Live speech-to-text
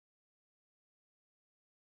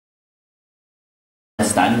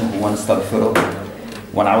نستعينه ونستغفره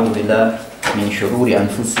ونعوذ بالله من شرور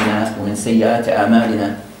أنفسنا ومن سيئات أعمالنا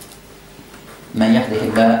من يهده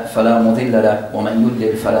الله فلا مضل له ومن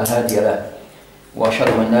يضلل فلا هادي له وأشهد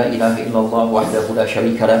أن لا إله إلا الله وحده لا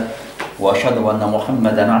شريك له وأشهد أن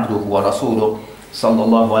محمدا عبده ورسوله صلى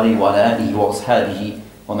الله عليه وعلى آله وأصحابه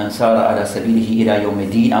ومن سار على سبيله إلى يوم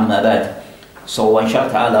الدين أما بعد. So inshallah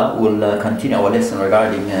ta'ala we'll continue our lesson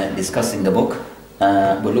regarding discussing the book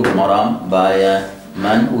Bulugu Maraam by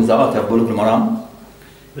man who's the author of Bulugu Maraam?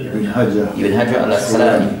 Ibn Hajar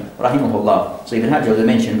al-Asqalani rahimahullah. So Ibn Hajar, as I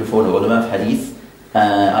mentioned before, the ulama of hadith,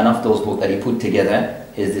 and of those books that he put together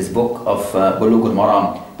is this book of Bulugu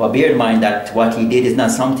Maraam. But bear in mind that what he did is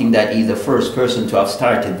not something that he's the first person to have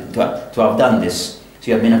started, to have done this.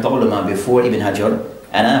 So you have many ulama before Ibn Hajar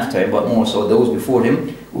and after, but more so those before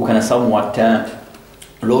him who kind of somewhat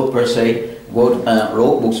wrote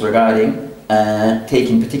books regarding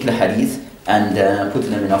taking particular hadith and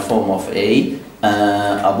putting them in a form of a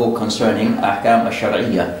book concerning ahkam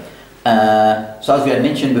al-shar'iyyah. So as we had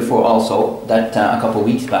mentioned before also, that a couple of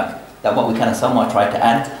weeks back, that what we kind of somewhat try to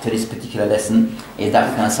add to this particular lesson is that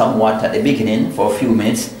we kind of somewhat at the beginning, for a few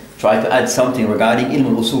minutes, try to add something regarding ilm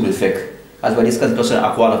al-usul al-fiqh. As we discussed concerning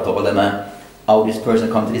aqwal of the ulama, how this person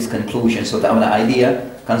come to this conclusion. So that was the idea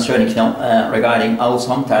concerning, regarding how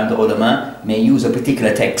sometimes the ulama may use a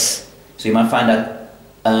particular text. So you might find that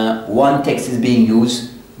one text is being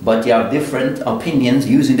used, but you have different opinions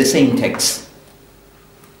using the same text.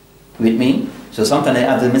 With me? So sometimes they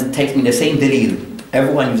have the text in the same dalil.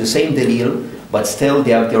 Everyone uses the same dalil, but still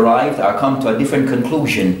they have derived or come to a different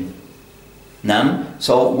conclusion.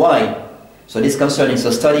 So why? So this concerning,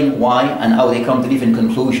 so studying why and how they come to different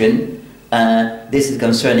conclusion. This is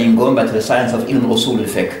concerning going back to the science of ilm usul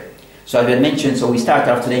al-fiqh. So as I mentioned, so we start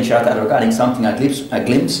off today inshallah regarding something, a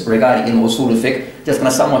glimpse regarding ilm usul al-fiqh, just going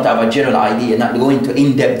to somewhat have a general idea, not go into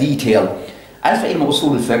in-depth detail. As for ilm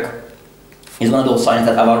usul al-fiqh, is one of those sciences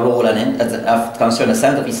that have a role in it, that concern the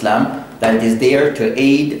science of Islam, that it is there to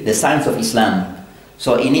aid the science of Islam.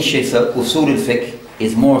 So initially, so usul al-fiqh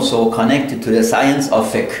is more so connected to the science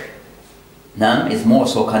of fiqh. Is more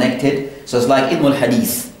so connected. So it's like ilm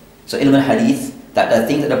al-hadith. So ilm al-hadith, that the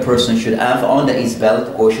thing that a person should have under his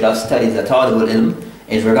belt or should have studied the talib al-ilm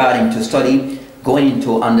is regarding to study, going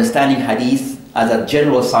into understanding hadith as a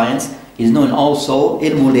general science is known also,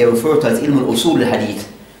 ilm they refer to as ilm al-usul al-hadith.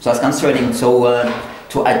 So that's concerning, so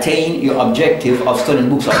to attain your objective of studying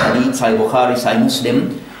books of hadith, Sahih Bukhari, Sahih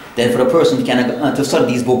Muslim, then for a person to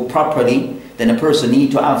study these books properly, then a person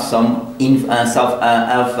needs to have some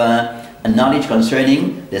knowledge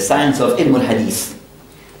concerning the science of ilm al-hadith.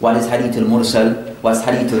 What is hadith al-mursal? What is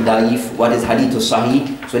hadith al-da'if? What is hadith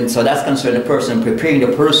al-sahih? So that's concerning the person, preparing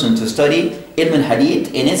the person to study ilm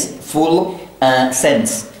al-hadith in its full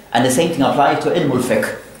sense. And the same thing applies to ilm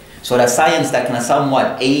al-fiqh. So the science that can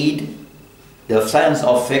somewhat aid the science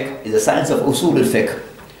of fiqh is the science of usul al-fiqh.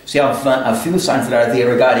 So you have a few sciences that are there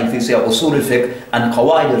regarding fiqh, so you have usul al-fiqh and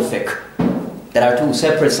qawaid al-fiqh. There are two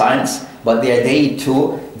separate sciences, but they are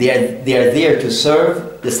there to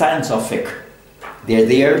serve the science of fiqh. They are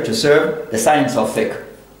there to serve the science of fiqh.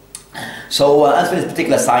 So as for this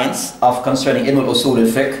particular science of concerning ilm al-usul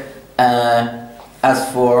al-fiqh,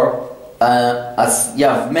 as you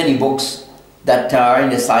have many books that are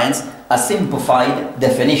in the science, a simplified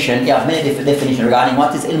definition, you have many different definitions regarding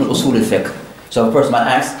what is ilm al-usul al-fiqh. So a person might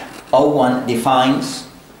ask how one defines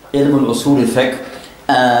ilm al-usul al-fiqh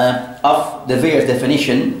of the various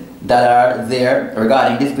definitions that are there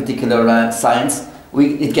regarding this particular science.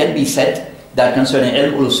 It can be said that concerning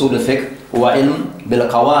ilm al-usul al-fiqh, wa ilm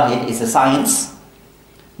bil-qawahid is a science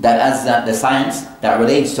that as the science that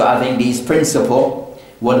relates to having these principles,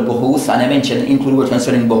 wal buhuth, and I mentioned include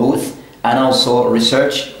concerning buhuth, and also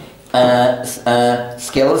research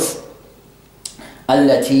skills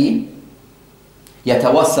التي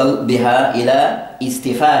يتوصل بها إلى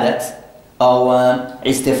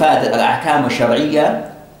استفادة الأحكام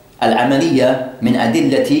الشرعية العملية من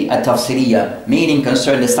أدلة التفسيرية, meaning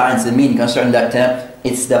concern the science, the meaning concern that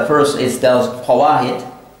it's those qawahid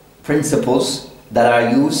principles that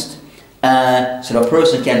are used so the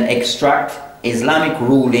person can extract Islamic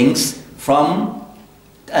rulings from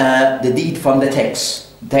the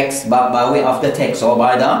text by way of the text or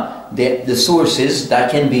by the sources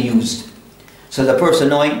that can be used. So the person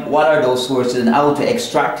knowing what are those sources and how to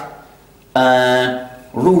extract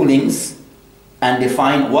rulings and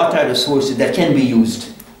define what are the sources that can be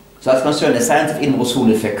used. So that's concerned the science of ilm usul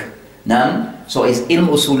al-fiqh. So is ilm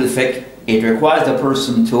usul al-fiqh, it requires the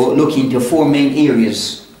person to look into four main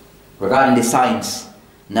areas regarding the science.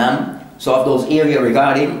 So of those areas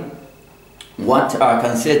regarding what are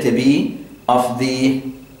considered to be of the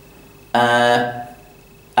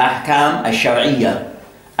ahkam al-shar'iyya.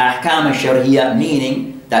 Ahkam al-shar'iyya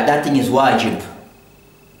meaning that thing is wajib.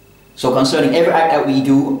 So concerning every act that we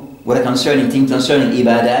do, whether concerning things concerning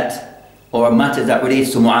ibadat or matters that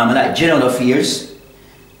relates to mu'amalat, general affairs,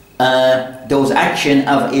 those actions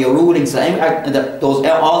have a ruling. So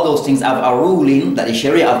all those things have a ruling that the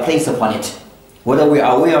Sharia have placed upon it, whether we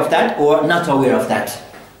are aware of that or not aware of that.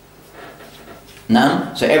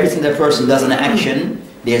 Now, so everything the person does in an action,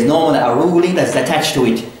 there's normally a ruling that's attached to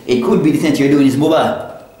it. It could be the thing that you're doing is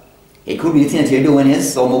mubah. It could be the thing that you're doing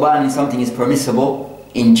is, so mubah means something is permissible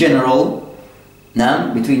in general,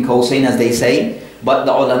 now, between qawsayn as they say, but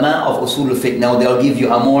the ulama of usul al-fiqh, now they'll give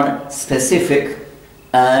you a more specific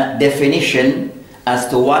definition as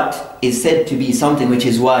to what is said to be something which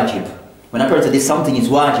is wajib. When a person says something is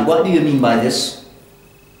wajib, what do you mean by this?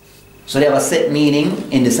 So they have a set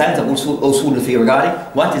meaning in the science of usul al-fiqh regarding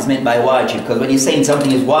what is meant by wajib. Because when you're saying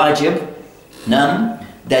something is wajib,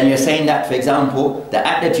 then you're saying that, for example, the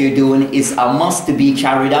act that you're doing is a must to be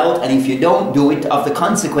carried out, and if you don't do it, of the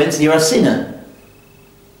consequence, you're a sinner.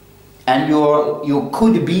 And you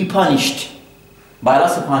could be punished by Allah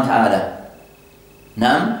subhanahu wa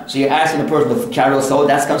ta'ala. So you're asking the person to carry out, so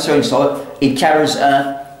that's concerned, so it carries,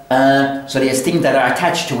 so there's things that are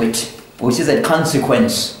attached to it, which is a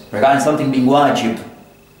consequence regarding something being wajib,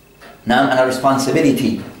 and a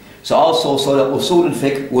responsibility. So also, so the usul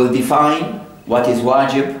al-fiqh will define what is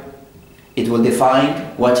wajib, it will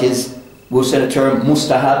define what is, we'll say the term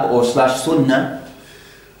mustahab or slash sunnah,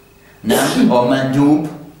 or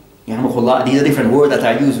mandub. These are different words that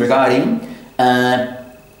are used regarding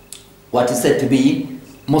what is said to be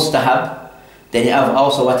mustahab. Then you have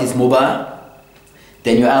also what is mubah.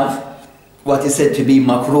 Then you have what is said to be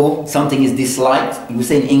makruh. Something is disliked. You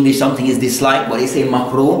say in English something is disliked, but they say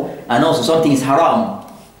makruh. And also something is haram.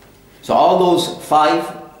 So all those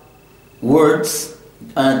 5 words,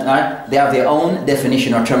 they have their own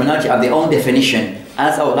definition, or terminology have their own definition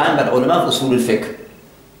as outlined by the ulama of usul al-fiqh.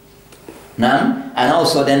 And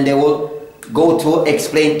also then they will go to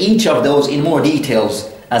explain each of those in more details.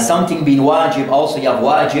 As something being wajib, also you have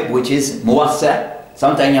wajib which is muwassa.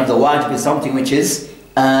 Sometimes you have the wajib is something which is,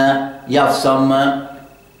 you have some,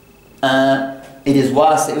 it is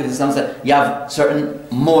wasi, it is something, you have certain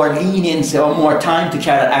more leniency or more time to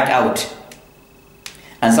carry that act out.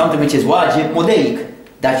 And something which is wajib, mudayik,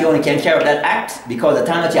 that you only can carry out that act because the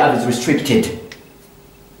time that you have is restricted.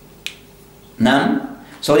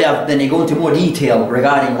 So then they go into more detail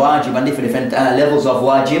regarding wajib and different levels of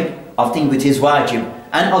wajib, of things which is wajib,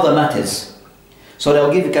 and other matters. So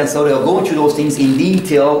they'll give you, so they'll go through those things in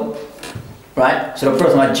detail, right? So the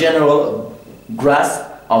person has a general grasp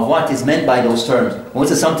of what is meant by those terms. When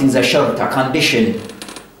something is a shart, a condition,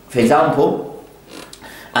 for example,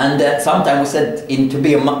 and sometimes we said, to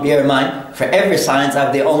bear in mind, for every science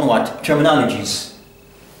have their own what? Terminologies.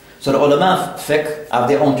 So the ulama of fiqh have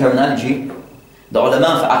their own terminology. The ulama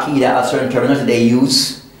of Aqidah have certain terminology they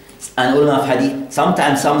use, and ulama of Hadith,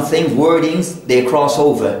 sometimes some things, wordings, they cross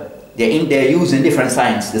over. They're used in different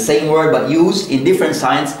science. The same word but used in different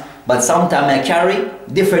science, but sometimes they carry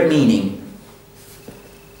different meaning.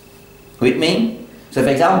 With me? So for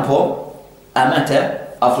example, a matter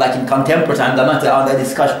of like in contemporary time, the matter under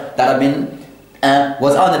discussion that have been,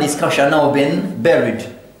 was under discussion, now been buried.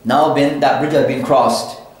 Now that bridge has been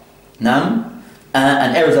crossed. And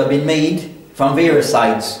errors have been made from various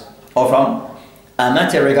sides, or from a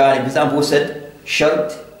matter regarding, for example, we said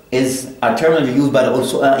shart is a terminology used by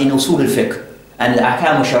in usul al-fiqh and the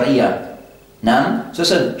ahkam al-shar'iyya. So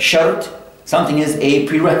said shart, something is a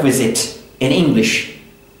prerequisite in English.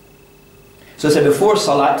 So said before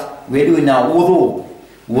salat, we're doing now wudu.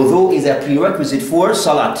 Wudu is a prerequisite for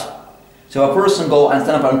salat. So a person go and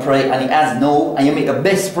stand up and pray, and he adds no, and you make the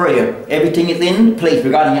best prayer. Everything is in place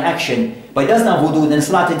regarding your action. But he does not wudu, then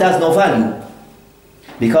salat, it has no value.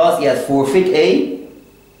 Because he has forfeit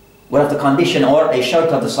one of the condition or a shart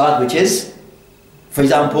of the salat, which is, for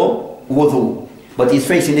example, wudu. But he's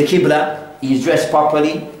facing the qibla, he's dressed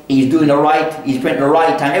properly, he's doing the right, he's praying the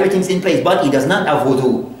right time, everything's in place, but he does not have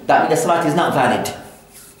wudu. That means the salat is not valid.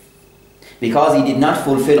 Because he did not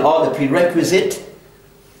fulfill all the prerequisite,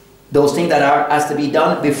 those things that has to be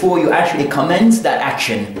done before you actually commence that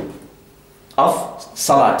action of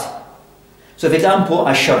salat. So for example,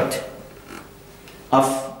 a shart.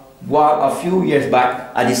 A few years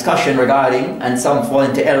back, a discussion regarding, and some fall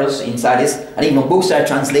into errors inside this, and even books are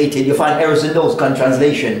translated, you find errors in those kind of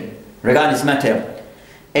translation regarding this matter.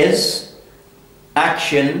 Is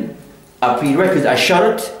action a prerequisite, a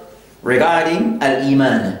shart regarding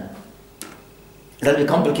al-iman? That'll be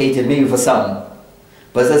complicated maybe for some.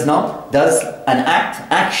 But it says no, does an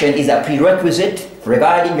action is a prerequisite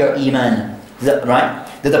regarding your iman. Is that right?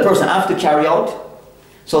 Does the person have to carry out?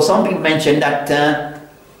 So some people mention that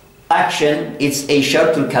action is a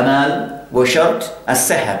shartul kamal wa shart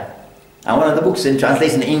as-siha. And one of the books in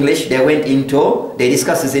translation in English, they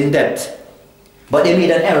discuss this in depth. But they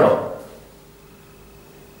made an error.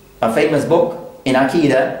 A famous book in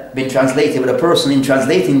Aqidah, been translated with a person in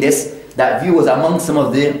translating this, that view was among some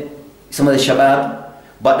of the shabab,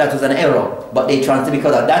 but that was an error. But they translated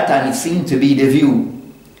because at that time it seemed to be the view.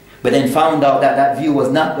 But then found out that that view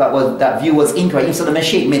was not, that view was incorrect. Even so the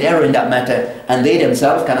Masjid made error in that matter, and they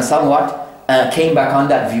themselves kind of somewhat came back on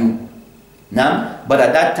that view. Now, but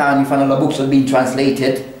at that time, you found all the books were being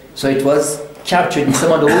translated, so it was captured in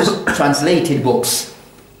some of those translated books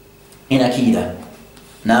in Aqidah.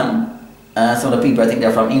 Now, some of the people, I think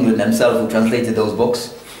they're from England themselves, who translated those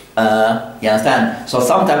books. You understand? So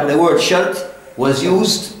sometimes the word shart was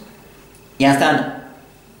used, you understand,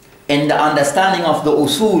 in the understanding of the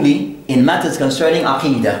usuli in matters concerning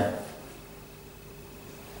Aqidah.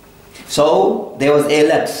 So there was a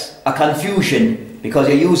lapse, a confusion, because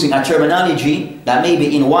you're using a terminology that may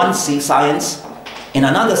be in one science, in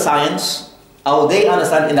another science, or they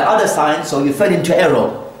understand in the other science, so you fell into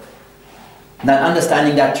error. Not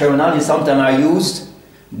understanding that terminology sometimes are used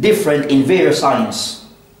different in various science.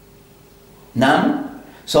 Now,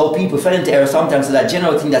 so people fell into error sometimes, so that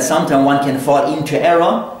general thing that sometimes one can fall into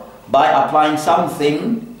error by applying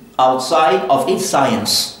something outside of its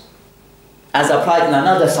science as applied in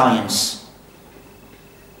another science.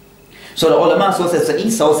 So the ulama so said, so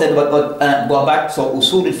Isa said, but go back, so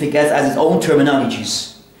usul al-fiqh as its own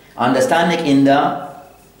terminologies, understanding in the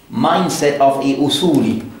mindset of a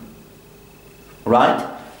usuli, right?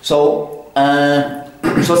 So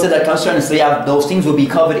so said that concerns those things will be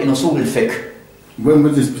covered in usul al-fiqh. When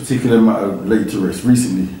was this particular matter laid to rest?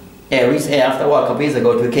 Recently? Yeah, recently, after a while, a couple years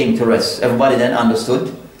ago, it came to rest. Everybody then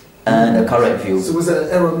understood the correct view. So was that an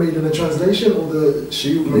error made in the translation, or the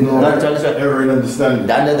shiur made error in understanding?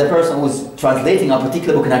 The person who was translating a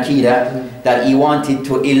particular book in Aqidah, that he wanted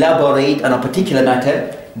to elaborate on a particular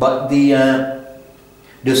matter, but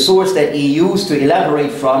the source that he used to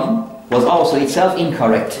elaborate from was also itself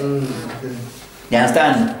incorrect. Okay. You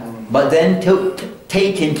understand? But then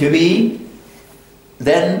taken to be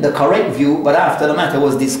then the correct view, but after the matter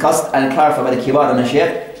was discussed and clarified by the Kibar and the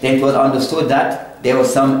Shaykh, then it was understood that there were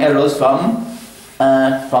some errors from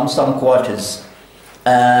some quarters.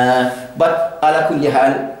 But ala kulli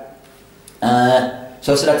hal,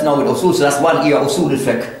 so that's now with usul, so that's one area, usul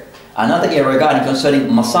al-fiqh. Another area regarding concerning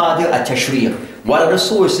masadir al-tashri'. What are the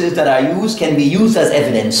sources that are used, can be used as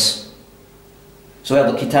evidence? So we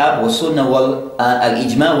have the kitab, wal sunnah, wal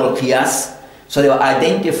al-ijma, wal qiyas. So they will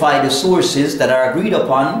identify the sources that are agreed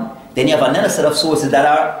upon. Then you have another set of sources that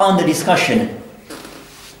are under discussion.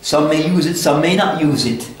 Some may use it, some may not use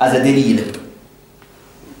it as a dalil.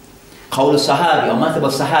 Qawl al-sahabi or mathab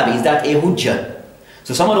al-sahabi, is that a hujjah?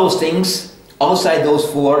 So some of those things, outside those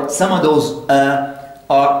four, some of those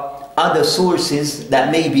are other sources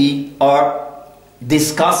that maybe are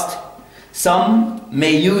discussed. Some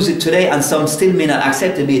may use it today and some still may not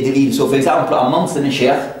accept it to be a dalil. So for example, amongst the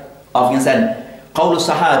shaykh of Yasan, Qawl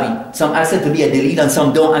al-sahabi, some accept to be a dalil and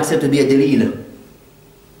some don't accept to be a dalil.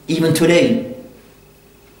 Even today.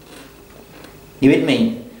 You with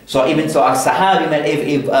me? So even so, a sahabi may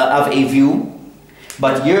have a view,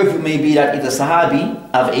 but your view may be that if the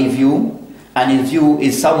sahabi have a view, and his view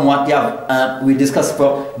is somewhat, we discussed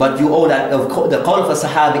before, but you owe that the Qawl of a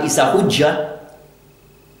sahabi is a hujjah.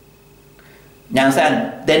 You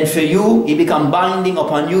understand? Then for you, it becomes binding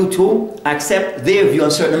upon you to accept their view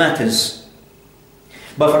on certain matters.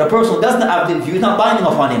 But for the person who does not have the view, it's not binding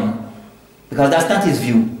upon him, because that's not his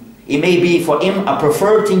view. It may be for him a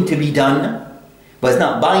preferred thing to be done, but it's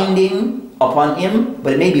not binding upon him,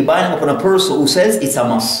 but it may be binding upon a person who says it's a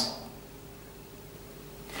must.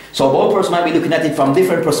 So both persons might be looking at it from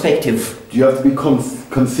different perspective. Do you have to be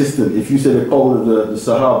consistent? If you say the Qawl of the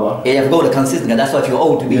Sahaba, yeah, you have to go to consistent, that's what you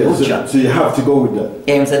owe to be hujjah. So you have to go with that.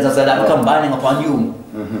 Yeah, so that becomes binding upon you.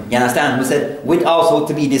 You understand? We said, with also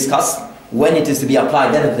to be discussed when it is to be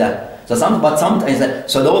applied, then that. So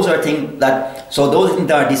sometimes, so those are things that, so those things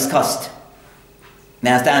that are discussed. You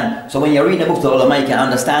understand? So when you're reading the books of the ulama, you can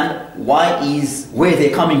understand where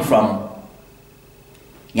they're coming from.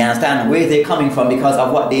 You understand where they're coming from because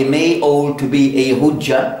of what they may hold to be a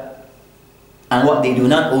hujjah and what they do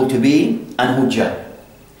not hold to be an hujjah.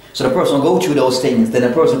 So the person will go through those things. Then the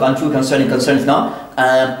person will go through concerns now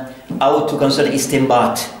how to concern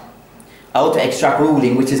istinbat, how to extract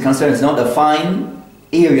ruling, which is concerns now the fine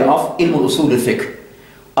area of ilm usul al-fiqh.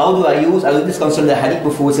 How do I use? I will discuss the hadith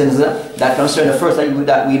before since that concern the first hadith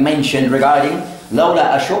that we mentioned regarding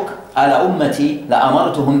لولا أشق على أمتي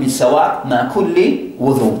لأمرتهم بالسواك مع كل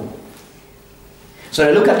وضوء. So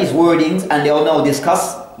they look at these wordings and they all now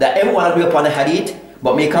discuss that everyone agree upon the hadith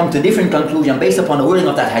but may come to different conclusion based upon the wording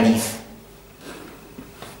of that hadith.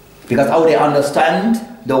 Because how they understand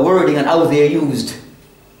the wording and how they are used.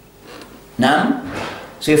 Now,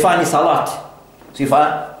 so you find this a lot. So you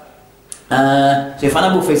find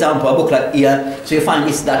a book, for example, a book like here, so you find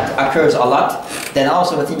this that occurs a lot. Then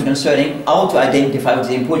also the thing concerning how to identify what's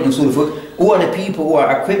the important usul fiqh, who are the people who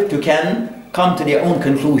are equipped to can come to their own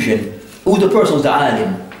conclusion. Who the person is the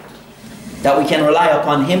alim, that we can rely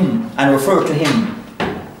upon him and refer to him.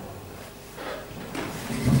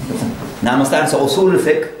 Now understand, so usul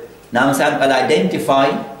fiqh, now understand, I'll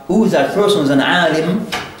identify who is that person is an alim,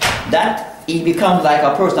 that he becomes like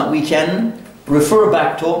a person that we can refer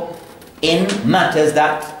back to in matters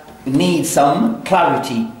that need some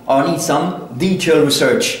clarity or need some detailed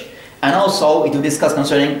research. And also it will discuss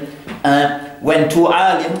concerning when two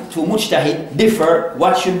alim, two mujtahid differ,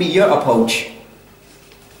 what should be your approach.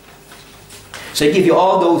 So I give you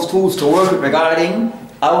all those tools to work with regarding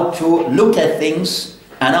how to look at things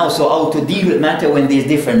and also how to deal with matter when there's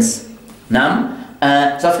difference. Now,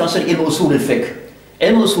 so that's concerning ilm usul al-fiqh.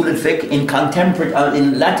 Ilm usul al-fiqh in contemporary,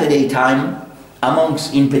 in latter day time,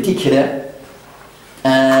 amongst in particular,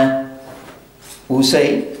 who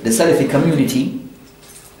say the Salafi community,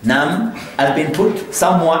 now has been put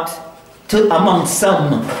somewhat to among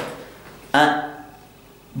some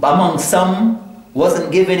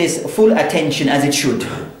wasn't given its full attention as it should.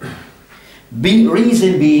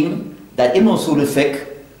 Reason being that Ibn Usul al-Fiqh,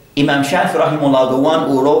 Imam Shafi rahimahullah, the one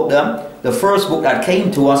who wrote the first book that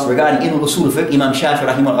came to us regarding Ibn Usul al-Fiqh, Imam Shafi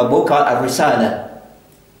rahimahullah, a book called Al-Risala,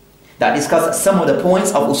 that discusses some of the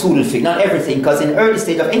points of Usul al-Fiqh, not everything, because in the early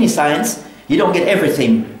stage of any science, you don't get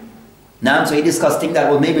everything. Now, so he discussed things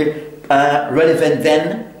that were maybe relevant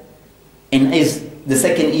then in the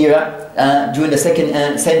second era, during the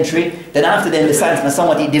second century. Then after then the science has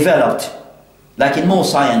somewhat developed. Like in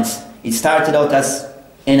most science, it started out as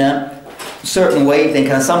in a certain way, then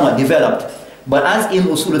kind of somewhat developed. But as Ibn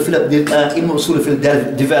Usul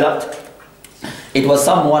al-Fiqh developed, it was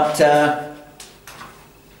somewhat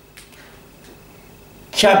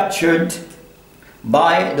captured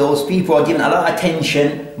by those people, or given a lot of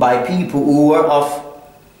attention by people who were of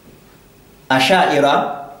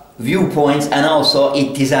Asha'ira viewpoints and also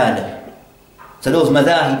Ittizal. So those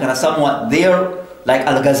madahib are somewhat there, like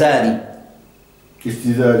Al-Ghazali.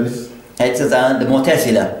 Ittizal is? It says the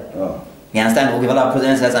Mu'tazila. Oh. You understand? We have a lot of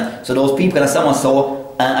presence. So those people are somewhat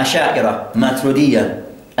so Asha'ira, Maturidiyya,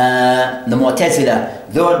 the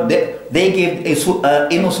Mu'tazila. They gave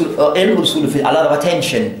Ilm Usul a lot of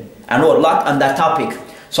attention and wrote a lot on that topic.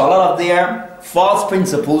 So a lot of their false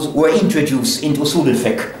principles were introduced into Usul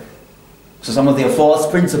al-Fiqh. So some of their false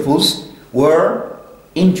principles were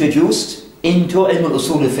introduced into Ilm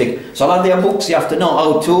Usul al-Fiqh. So a lot of their books, you have to know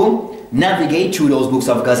how to navigate through those books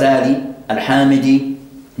of Ghazali, Al-Hamidi,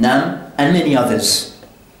 Nam, and many others.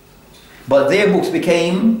 But their books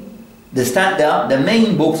became the standard, the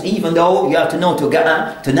main books, even though you have to know to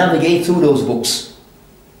navigate through those books.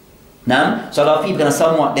 Now, so a lot of people are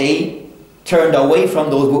somewhat, they turned away from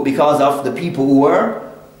those books because of the people who were,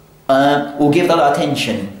 who gave a lot of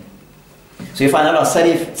attention. So you find a lot of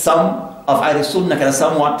Salaf, some of Ahl Sunnah kind of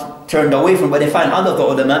somewhat turned away from, but they find other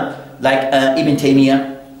ulama like Ibn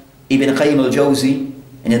Taymiyyah, Ibn Qayyim al-Jawzi,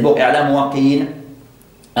 in his book I'lam Muwaqqi'in,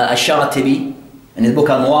 Al-Shatibi, in his book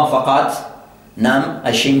Al-Muwafaqat, Nam,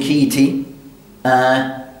 Al-Shinkiti,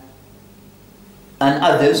 and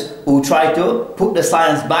others who try to put the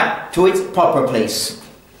science back to its proper place.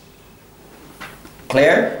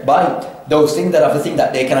 Clear? But those things that are the things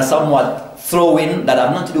that they kind of somewhat throw in that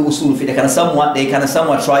have nothing to do with usul fiqh, they kind of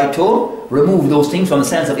somewhat try to remove those things from the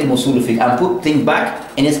sense of ilm usul fiqh and put things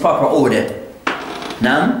back in its proper order.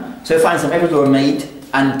 Now, so you find some efforts were made,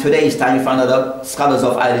 and today's time you find other scholars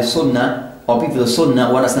of Ahl Sunnah or people of Sunnah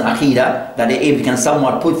who understand Aqidah, that they're able to can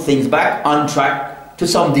somewhat put things back on track to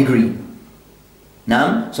some degree.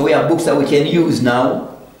 Now, so we have books that we can use now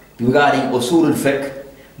regarding usul al-fiqh,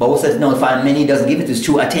 but we said no, find many doesn't give it its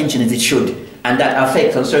true attention as it should, and that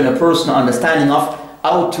affects concerning a personal understanding of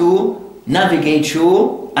how to navigate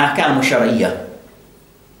through ahkam shar'iyyah.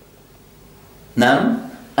 Now,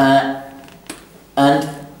 and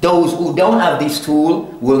those who don't have this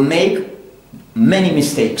tool will make many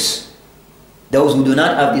mistakes. Those who do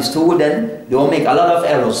not have this tool, then they will make a lot of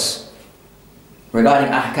errors regarding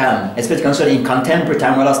ahkam, especially concerning contemporary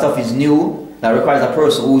time where a lot of stuff is new that requires a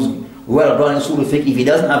person who's well grown in usul al-fiqh. If he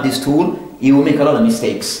doesn't have this tool, he will make a lot of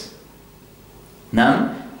mistakes.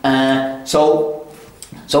 Now, so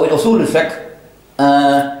in usul al-fiqh,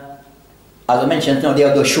 as I mentioned, there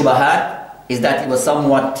are those shubahat, is that it was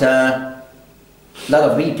somewhat, a lot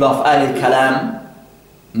of people of al-kalam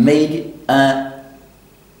made,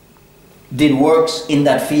 did works in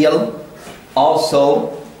that field,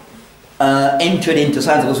 also entered into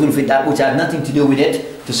science of usul al-fiqh that which had nothing to do with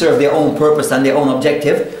it, to serve their own purpose and their own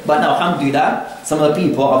objective. But now, alhamdulillah, some of the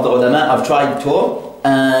people of the ulama have tried to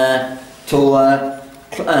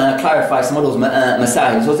clarify some of those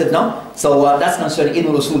masail. So no? So that's concerning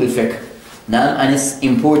ilm usul al-fiqh. Now, and its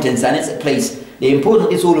importance and its place. The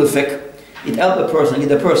importance of usul al-fiqh, it helps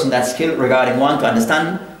the person that's skilled regarding one to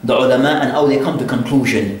understand the ulama and how they come to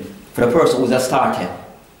conclusion. For the person who's a starter,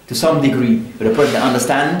 to some degree, for the person to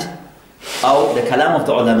understand how the kalam of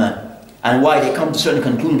the ulama and why they come to certain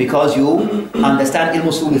conclusion, because you understand ilm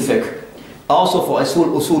usul al-fiqh. Also for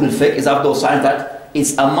usul al-fiqh is of those signs that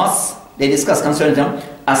it's a must. They discuss concerning them,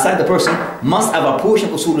 aside the person must have a portion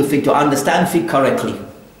of usul al-fiqh to understand fiqh correctly.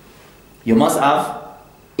 You must have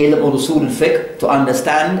ilm usul al-fiqh to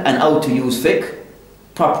understand and how to use fiqh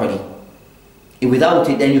properly. Without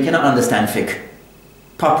it, then you cannot understand fiqh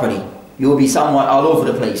properly. You will be somewhat all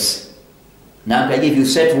over the place. Now I give you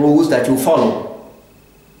set rules that you follow.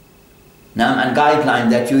 Now and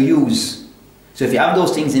guidelines that you use. So if you have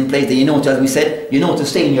those things in place, then you know, as we said, you know to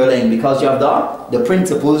stay in your lane, because you have the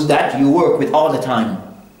principles that you work with all the time.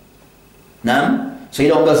 Now, so you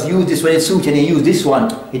don't just use this when it suits and you use this one.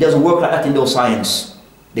 It doesn't work like that in those science.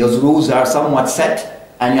 Those rules are somewhat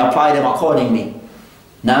set and you apply them accordingly.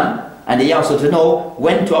 Now, and they also to know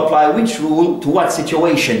when to apply which rule to what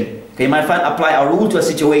situation. Okay, you might find apply a rule to a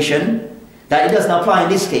situation that it doesn't apply in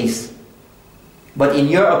this case. But in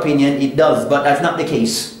your opinion it does, but that's not the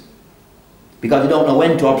case. Because you don't know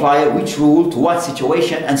when to apply which rule to what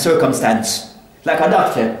situation and circumstance. Like a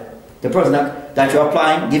doctor. The person that you're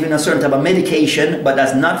applying, giving a certain type of medication, but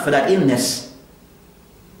that's not for that illness.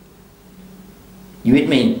 You with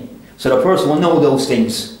me? So the person will know those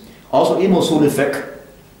things. Also, in usul al-fiqh,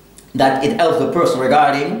 that it helps the person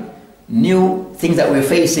regarding new things that we're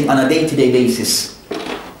facing on a day-to-day basis.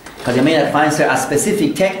 Because you may not find a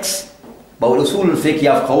specific text, but with usul al-fiqh, you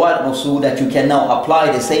have qawad usul that you can now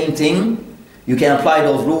apply the same thing. You can apply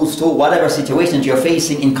those rules to whatever situations you're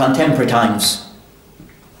facing in contemporary times.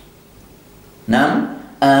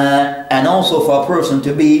 And also for a person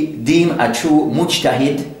to be deemed a true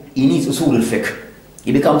mujtahid, he needs usul al-fiqh.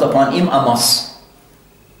 He becomes upon him a must.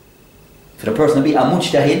 For the person to be a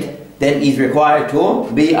mujtahid, then he's required to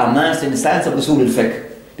be a master in the science of usul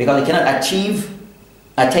al-fiqh. Because he cannot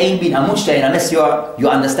attain being a mujtahid unless you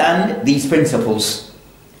understand these principles.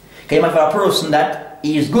 Okay, but for a person that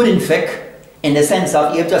he is good in fiqh, in the sense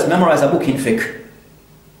of he has just memorized a book in fiqh.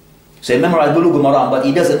 So he memorized Bulugu Maraam, but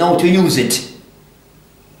he doesn't know to use it.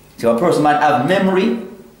 So a person might have memory,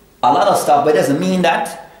 a lot of stuff, but it doesn't mean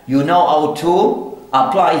that you know how to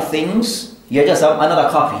apply things. You're just another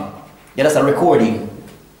copy. You're just a recording.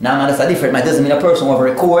 Now that's a different. It doesn't mean a person will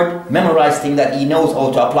record, memorize things that he knows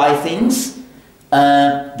how to apply things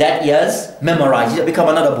that he has memorized. It become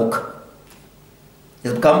another book.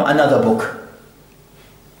 It's become another book.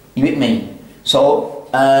 You with me? So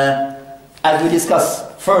as we discuss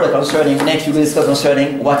further concerning, next we will discuss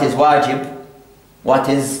concerning what is wajib, what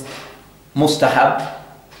is mustahab,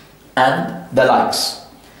 and the likes.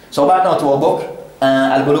 So back now to our book,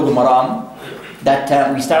 Bulugu Maraam,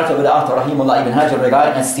 that we started with the author Rahimullah ibn Hajar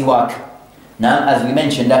regarding as-siwak. Now, as we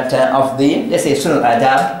mentioned, that of the, let's say, sunnah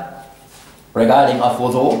adab regarding of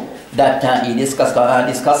wudu, that he discussed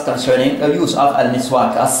concerning the use of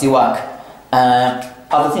al-miswak, as-siwak.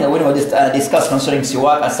 Other thing that we will discuss concerning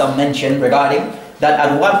siwak, as some mentioned regarding that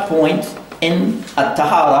at what point in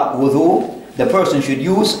at-tahara wudu the person should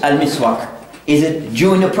use al-miswak. Is it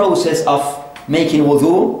during the process of making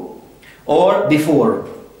wudu or before?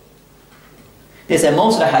 They say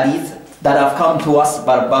most of the hadith that have come to us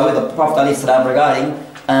by the Prophet ﷺ regarding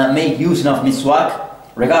make use of miswak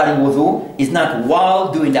regarding wudu is not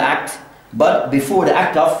while doing the act, but before the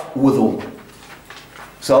act of wudu.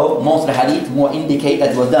 So most of the hadith more indicate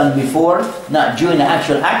that it was done before, not during the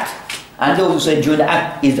actual act. And those who say during the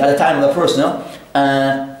act is at the time of the person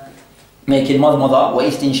making madmada wa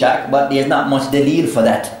istinshaq, but there's not much dalil for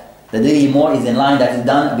that. The dalil more is in line that is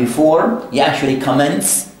done before you actually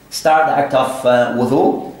start the act of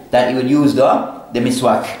wudu, that you would use the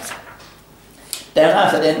miswak. Then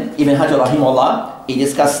after then, Ibn Hajar rahimahullah, he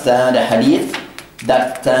discussed the hadith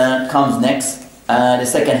that comes next, the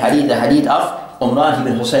second hadith, the hadith of Umar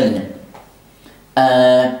ibn Hussein.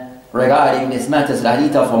 Regarding this matter, the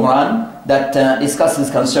hadith of Umran that discusses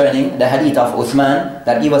concerning the hadith of Uthman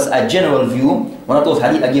that give us a general view. One of those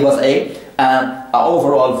hadith that give us a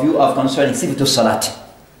overall view of concerning Sifatul Salat.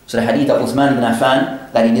 So the hadith of Uthman ibn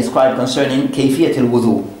Affan that he described concerning Kayfiyat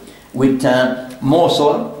al-Wudu. With more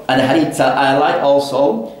so, and the hadith highlight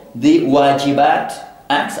also the wajibat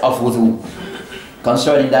acts of wudu.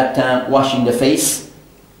 Concerning that washing the face,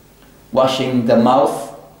 washing the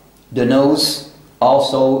mouth, the nose,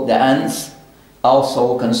 also the hands,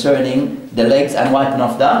 also concerning the legs and wiping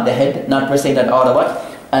off the head, not per se that order,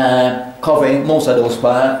 but covering most of those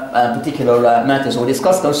particular matters. So we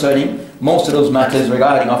discuss concerning most of those matters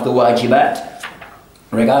regarding of the wajibat,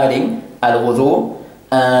 regarding al-wudu.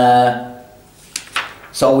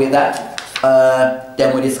 So with that,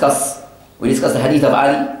 then we discuss the hadith of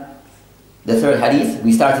Ali, the third hadith.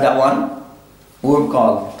 We started that one. We'll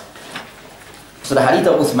call. So the hadith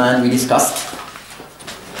of Uthman we discussed,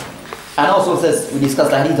 and also says we discussed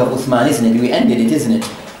the hadith of Uthman, isn't it? We ended it, isn't it?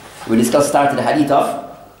 We started the hadith of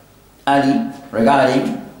Ali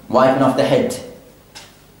regarding wiping off the head.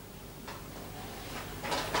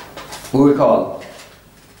 We recall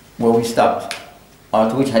where we stopped, or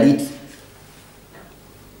to which hadith?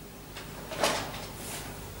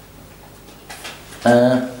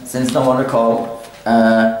 Since no one recall,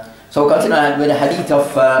 so continuing with the hadith of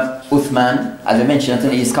Uthman, as I mentioned,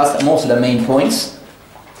 we discussed most of the main points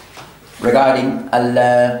regarding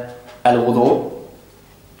al-wudu,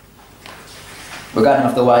 regarding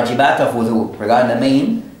of the wajibat of wudu, regarding the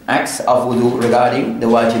main acts of wudu, regarding the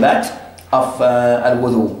wajibat of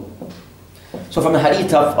al-wudu. So from the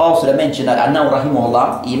hadith of also the mention that An-Nawawi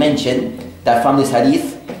rahimahullah, he mentioned that from this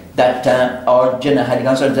hadith that our general hadith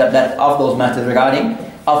concerns that of those matters regarding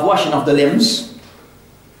of washing of the limbs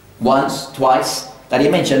once, twice, that he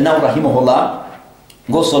mentioned now rahimahullah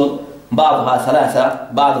ghusl ba'daha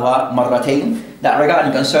thalatha ba'daha marratayn, that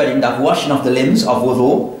regarding concerning that washing of the limbs of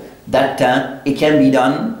wudu, that it can be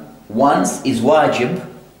done once is wajib,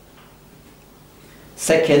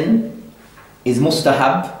 second is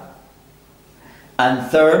mustahab,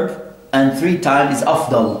 and third and three times is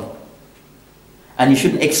afdal, and you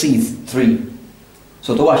shouldn't exceed three.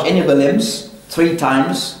 So to wash any of the limbs three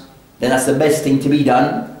times, then that's the best thing to be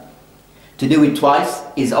done. To do it twice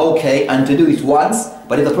is okay, and to do it once,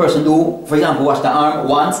 but if the person do, for example, wash the arm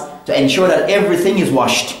once, to ensure that everything is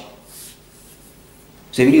washed.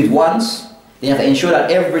 So if you do it once, then you have to ensure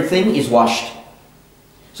that everything is washed.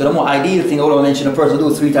 So the more ideal thing, although I mentioned a person do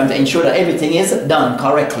it three times, to ensure that everything is done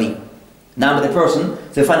correctly. Now with the person,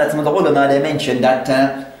 so you find that some of the ulama, they mentioned that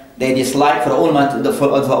they dislike for the ulama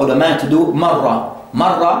to do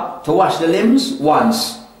marra, to wash the limbs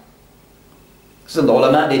once. So the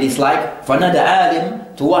ulama, they dislike for another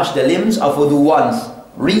alim to wash the limbs of wudu once.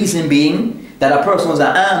 Reason being that a person who's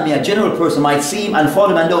an ami, a general person, might see him and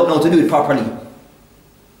follow him and don't know to do it properly.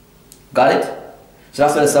 Got it? So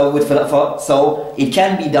that's what it's for. So it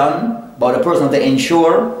can be done, but the person has to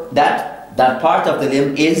ensure that that part of the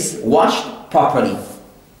limb is washed properly.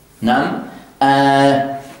 Now,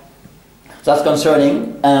 so that's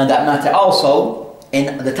concerning that matter. Also,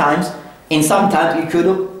 in the times, in some times you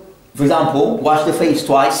could, for example, wash the face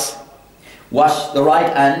twice, wash the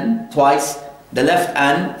right hand twice, the left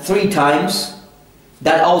hand three times.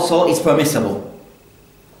 That also is permissible.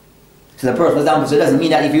 So the person, for example, so it doesn't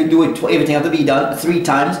mean that if you do it, everything has to be done three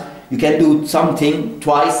times. You can do something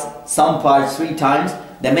twice, some parts three times.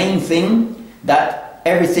 The main thing that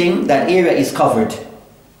everything, that area is covered.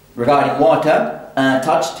 Regarding water,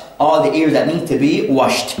 touched all the areas that need to be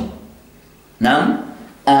washed. Now,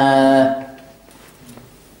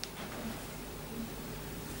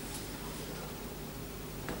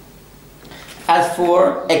 as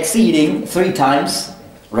for exceeding three times,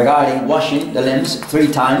 regarding washing the limbs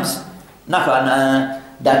three times,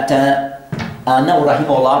 that Nawawi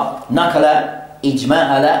rahimahullah nakala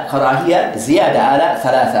ijma' ala karahiyya ziyada ala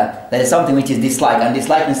thalatha. That is something which is disliked, and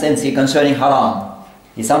dislike in the sense here concerning haram.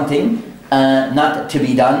 Is something not to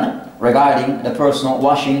be done regarding the personal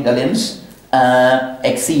washing the limbs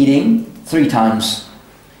exceeding three times.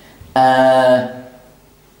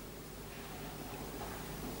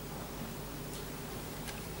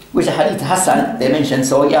 Which the hadith Hassan they mentioned,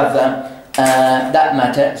 so you have that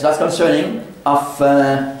matter. So that's concerning of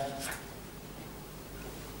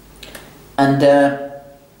and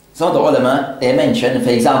some of the ulama they mentioned, for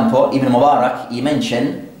example, Ibn Mubarak, he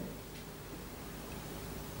mentioned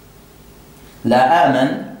لا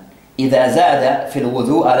آمن إذا زاد في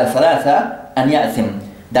الوضوء على ثلاثة أن يأثم.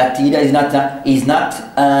 That he is not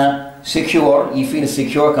secure, he feels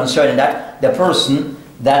secure concerning that the person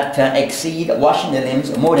that exceed washing the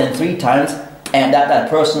limbs more than three times, and that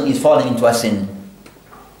person is falling into a sin.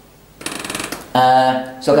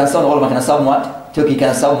 So can some ulama can somewhat, Turkey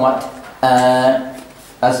can somewhat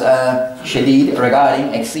as shadid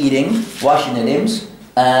regarding exceeding washing the limbs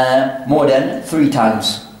more than 3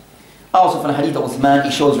 times. Also from the hadith of Uthman,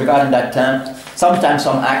 it shows regarding that sometimes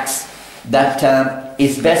some acts that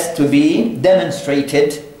is best to be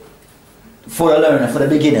demonstrated for a learner, for the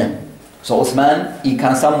beginner. So Uthman, he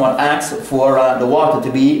can somewhat ask for the water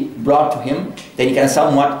to be brought to him, then he can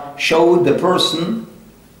somewhat show the person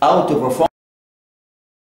how to perform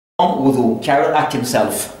wudu, carry out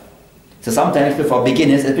himself. So sometimes for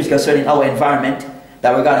beginners, especially concerning our environment,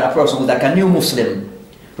 that regarding a person who's like a new Muslim,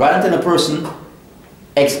 rather than a person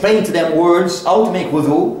explain to them words how to make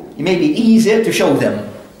wudu, it may be easier to show them.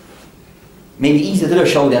 Maybe easier to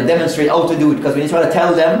show them, demonstrate how to do it, because when you try to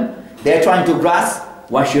tell them, they're trying to grasp,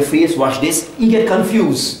 wash your face, wash this, you get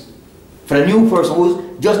confused. For a new person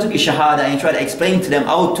who's just took a shahada and you try to explain to them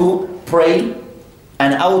how to pray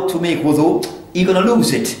and how to make wudu, you're going to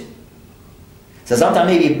lose it. So sometimes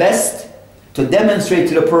maybe best to demonstrate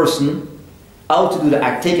to the person how to do the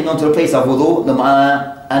act, take him onto the place of wudu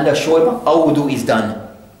and show him how wudu is done.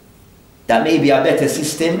 That may be a better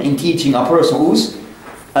system in teaching a person who's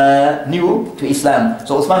new to Islam.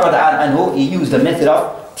 So Uthman anhu, he used the method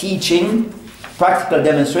of teaching practical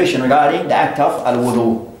demonstration regarding the act of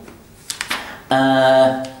al-wudu.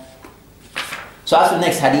 So as for the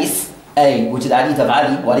next hadith, which is the hadith of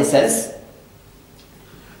Ali, what it says?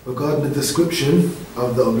 Regarding the description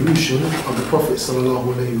of the ablution of the Prophet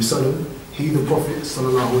sallallahu alaihi wasallam, he, the Prophet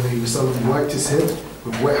sallallahu alaihi wasallam, wiped his head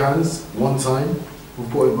with wet hands 1 time,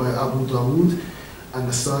 reported by Abu Dawood, and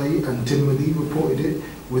Nasai and Tirmidhi reported it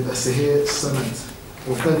with a Sahih Sanad,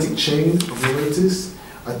 authentic chain of narrators.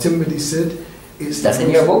 Tirmidhi said, "It's that's in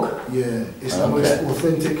your book." Yeah, it's the most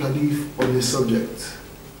authentic hadith on this subject.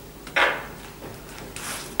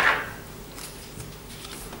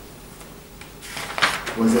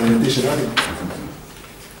 Was there an addition added?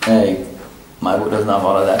 Hey, my book doesn't have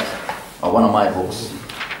all of that, or one of my books.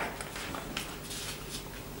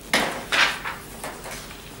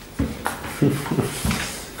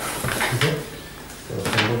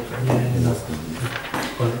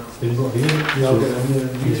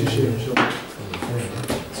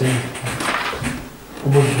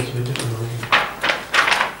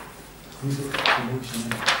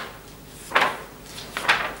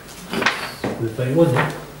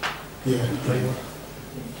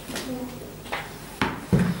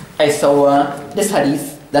 So this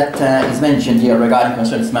hadith that is mentioned here regarding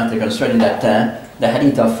concerning this matter, concerning that the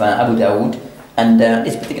hadith of Abu Dawood, and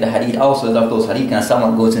this particular hadith also of those hadith, and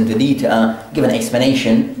someone goes into detail, give an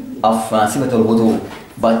explanation of Sifatul Wudu.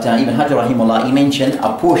 But Ibn Hajar rahimahullah, he mentioned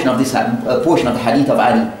a portion of this, a portion of the hadith of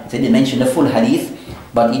Ali. So he didn't mention the full hadith,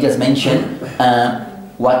 but he just mentioned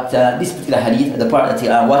what this particular hadith, the part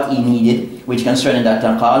that what he needed, which concerning that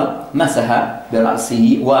قال مسح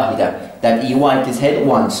برأسه واحدة, that he wiped his head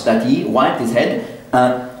once, that he wiped his head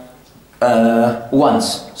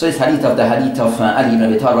once. So this hadith of Ali ibn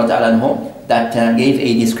Abi Talib that gave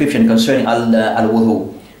a description concerning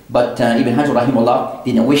al-wudu. But Ibn Hajar rahimahullah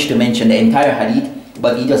didn't wish to mention the entire hadith,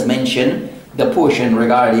 but he just mentioned the portion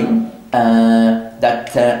regarding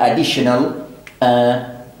that additional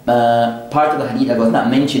part of the hadith that was not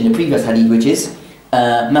mentioned in the previous hadith, which is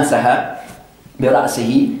masaha bi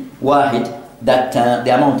ra'sihi wahid, that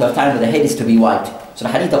the amount of time that the head is to be wiped. So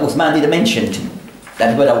the hadith of Uthman didn't mention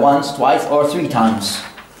that whether once, twice, or 3 times.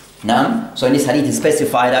 Now, so in this hadith it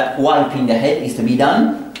specified that wiping the head is to be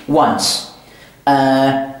done once.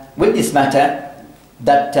 With this matter,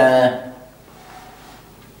 that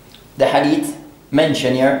the hadith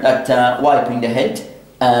mentioned here that wiping the head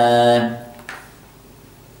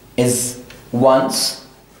is once.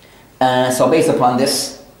 So based upon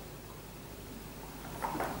this,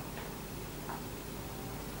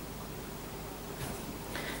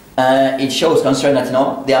 it shows concern that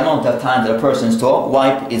the amount of time that a person is to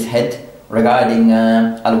wipe his head regarding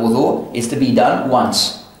al-wudu is to be done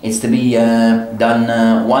once. It's to be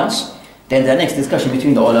done once. Then the next discussion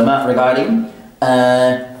between the ulama regarding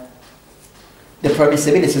the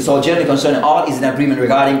permissibility. So generally concerning all is an agreement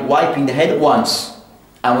regarding wiping the head once.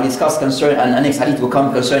 And we discuss concern, and the next hadith will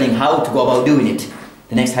come concerning how to go about doing it.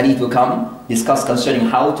 The next hadith will come discuss concerning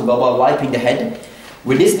how to go about wiping the head.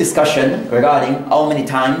 With this discussion regarding how many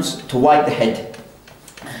times to wipe the head.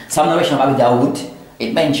 Some narration of Abu Dawood,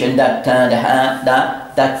 it mentioned that the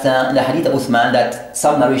hadith of Uthman, that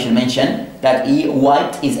some narration mentioned that he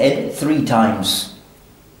wiped his head 3 times.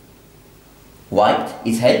 Wiped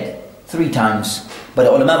his head 3 times. But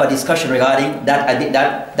the ulama have a discussion regarding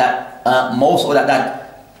that most or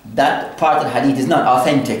that part of the hadith is not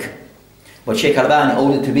authentic. But Shaykh Albani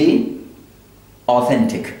owed it to be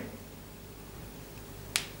authentic.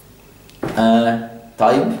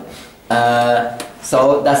 طيب.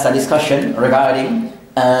 So that's a discussion regarding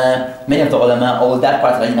many of the ulama hold that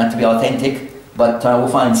part not to be authentic, but we'll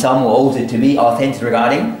find some who hold it to be authentic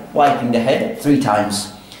regarding wiping the head 3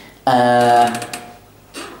 times.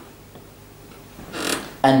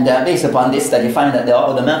 And based upon this, that you find that the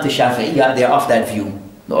ulama of the Shafi'iyya, they are of that view.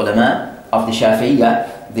 The ulama of the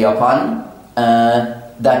Shafi'iyya, they are upon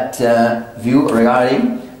that view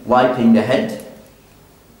regarding wiping the head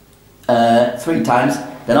 3 times.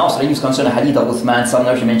 Then also they use concern the hadith of Uthman, some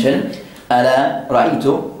narration mentioned, ألا رأيت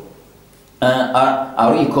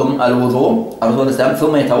أريكم الوضوء الرسول الإسلام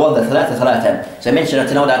ثم يتوضأ ثلاثة. So I mentioned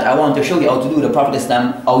to know that I want to show you how to do the Prophet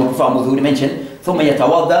Islam, how we perform wudu. They mentioned ثم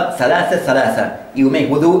يتوضأ ثلاثة. You make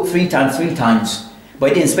wudu 3 times.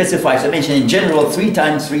 But it didn't specify, so I mentioned in general 3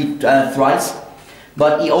 times, thrice.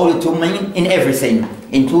 But he ordered to mean in everything,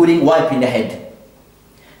 including wiping the head.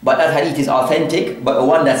 But that hadith is authentic, but the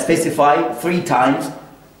one that specified 3 times,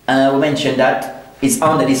 we mentioned that it's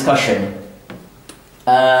under discussion.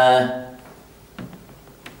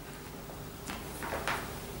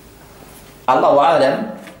 Allahu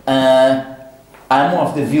A'lam, I'm more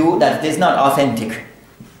of the view that it is not authentic.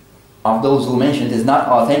 Of those who mentioned it is not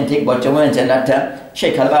authentic, but you mentioned that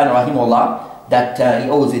Shaykh Al-Albani rahimahullah, that he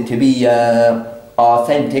owes it to be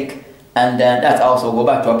authentic, and that also go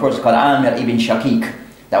back to a person called Amir ibn Shaqiq.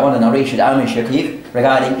 That one, the narration Amir Shaqiq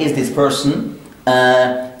regarding is this person,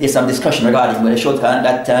 there's some discussion regarding, but it showed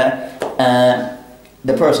that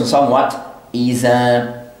the person somewhat is,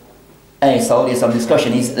 so there's some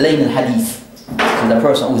discussion, is Layn al-Hadith. So the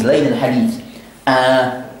person who is Layn al-Hadith.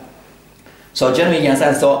 So generally you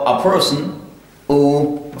understand, so a person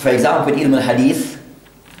who, for example, with Ilm al-Hadith,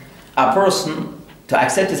 a person to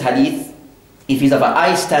accept his hadith, if he's of a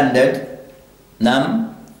high standard,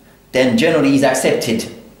 then generally he's accepted.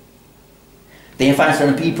 Then you find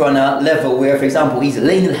certain people on a level where, for example, he's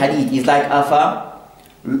Layn al-Hadith, he's like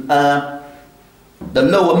the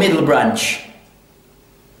lower middle branch.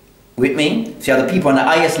 With me? So you have the people on the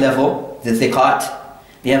highest level, the thiqat.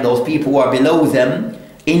 You have those people who are below them,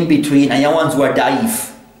 in between, and you have ones who are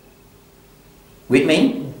da'if. With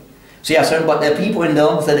me? So you have certain, but the people in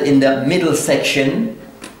the middle section,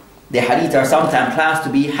 the hadith are sometimes classed to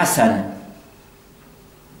be Hasan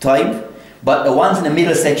type. But the ones in the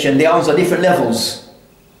middle section, they are also different levels.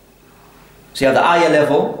 So you have the higher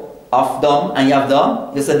level of them, and you have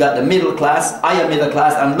you said that the middle class, higher middle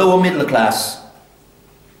class, and lower middle class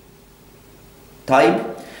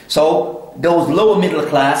type. So those lower middle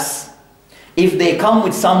class, if they come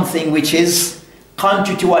with something which is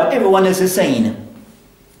contrary to what everyone else is saying,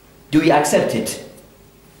 do you accept it?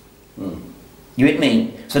 You with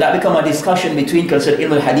me? So that become a discussion between considered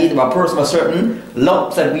ilm al-hadith of a person of a certain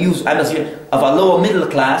lots that we use of a lower middle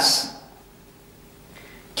class.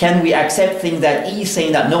 Can we accept things that he's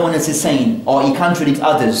saying that no one else is saying, or he contradicts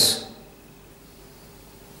others?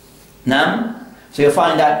 Now, so you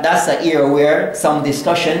find that that's the area where some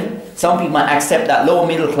discussion, some people might accept that lower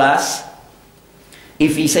middle class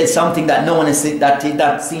if he says something that no one is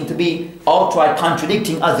that seems to be outright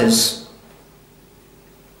contradicting others.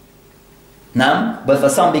 Now, but for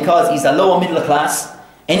some, because he's a lower middle class,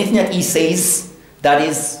 anything that he says that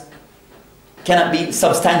cannot be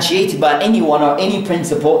substantiated by anyone or any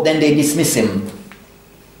principle, then they dismiss him.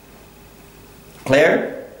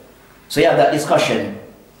 Clear? So you have that discussion.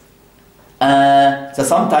 So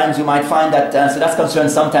sometimes you might find that, so that's concerned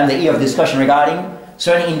sometimes the area of discussion regarding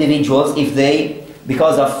certain individuals, if they,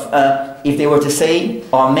 because of, if they were to say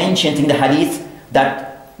or mention in the hadith that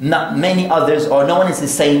not many others or no one else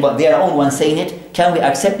is saying, but they are the only one saying it, can we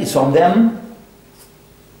accept this from them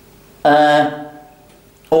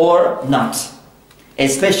or not?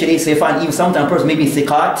 Especially, so you find even sometimes a person may be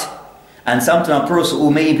thiqat, and sometimes a person who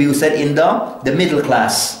may be, you said, in the middle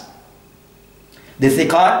class. The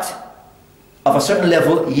thiqat of a certain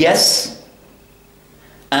level, yes,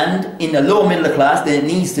 and in the lower middle class, then it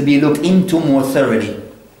needs to be looked into more thoroughly.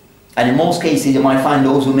 And in most cases, you might find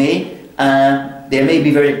those who may, they may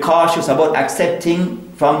be very cautious about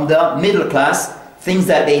accepting from the middle class things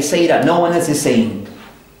that they say that no one else is saying.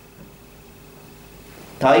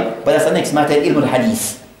 But that's the next matter, ilm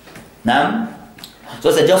al-hadith. Now, so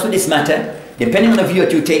it's just with this matter, depending on the view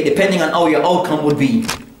that you take, depending on how your outcome would be.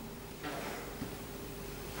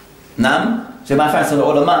 Now, so you might find some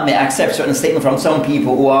ulama may accept certain statements from some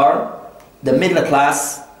people who are the middle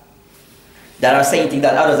class, that are saying things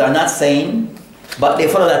that others are not saying, but they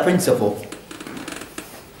follow that principle.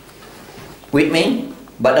 With me?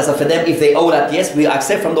 But as for them, if they owe that, yes, we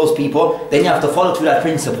accept from those people, then you have to follow to that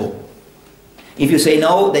principle. If you say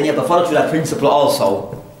no, then you have to follow through that principle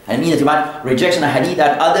also. And it means that you might reject a hadith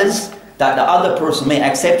that the other person may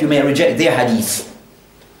accept, you may reject their hadith.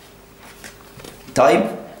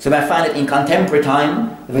 Type. So you might find it in contemporary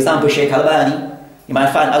time, for example, Shaykh Albani, you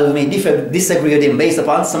might find others may disagree with him based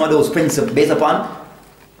upon some of those principles, based upon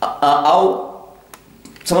how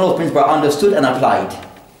some of those principles are understood and applied.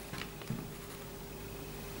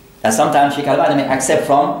 And sometimes Shaykh Albani may accept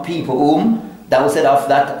from people whom that was said of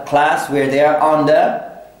that class where they are on the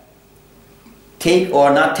take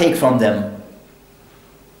or not take from them.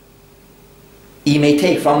 He may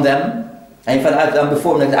take from them, and in fact I've done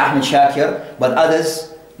before like Ahmed Shakir, but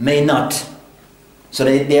others may not. So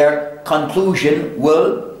that their conclusion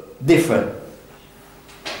will differ.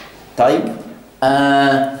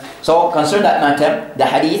 So concerning that matter, the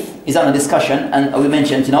hadith is on a discussion, and we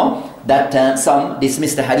mentioned, that some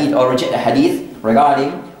dismiss the hadith or reject the hadith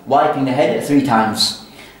regarding wiping the head 3 times.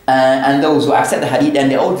 And those who accept the hadith, and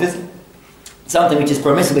they hold this something which is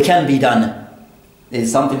permissible can be done. There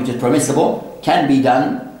is something which is permissible can be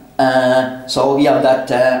done. So we have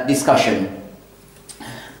that discussion.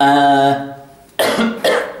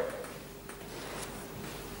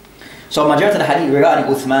 So majority of the hadith regarding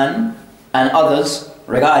Uthman and others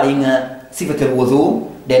regarding Sifat al-Wudu,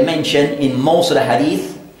 they mention in most of the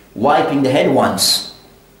hadith wiping the head once.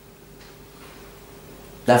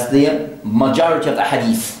 That's the majority of the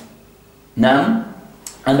hadith. Now,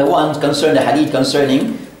 and the ones concerned the hadith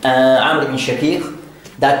concerning Amr ibn Shaqiq,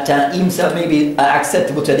 that himself may be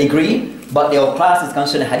acceptable to a degree, but the whole class is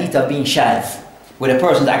concerned the hadith of being shadh, where the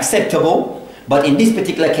person is acceptable, but in this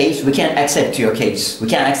particular case, we can't accept your case. We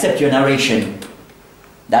can't accept your narration.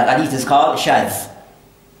 That hadith is called shadh.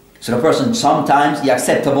 So the person sometimes is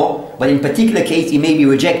acceptable, but in particular case, he may be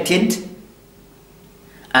rejected.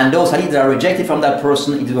 And those hadith that are rejected from that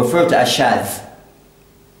person, it is referred to as shadh.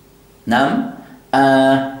 Now,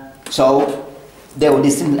 so they will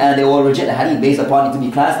reject the hadith based upon it to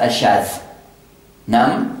be classed as shadh.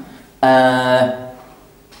 Now,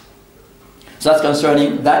 so that's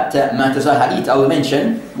concerning that matter. So hadith I will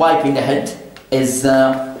mention, wiping the head is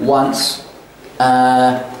once.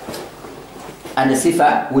 And the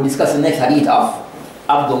sifa, we'll discuss the next hadith of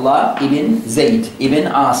Abdullah ibn Zayd ibn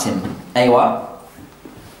Asim. Aywa.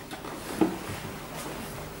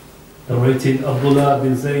 Narrated Abdullah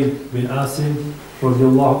bin Zayd bin Asim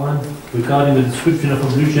radiallahu anhu regarding the description of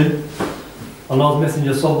ablution. Allah's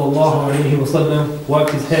Messenger sallallahu alayhi wa sallam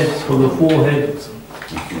wiped his head from the forehead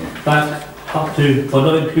back up to, but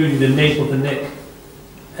not including the nape of the neck,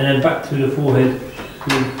 and then back to the forehead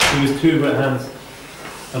with his 2 right hands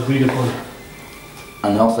agreed upon.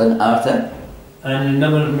 And often after? And in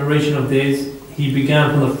another narration of theirs, he began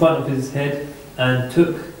from the front of his head and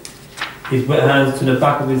took his wet hands to the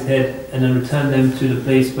back of his head and then returned them to the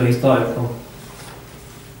place where he started from.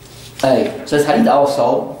 So this hadith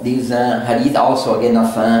also, these hadith also again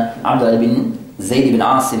of Abdullah ibn Zayd ibn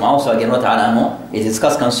Asim also again is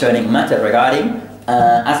discussed concerning matter regarding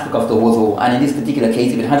aspect of the wudu. And in this particular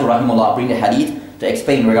case, Ibn Hajar rahimahullah bring the hadith to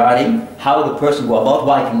explain regarding how the person go about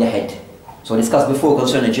wiping the head. So we discussed before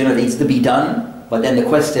concerning the general needs to be done, but then the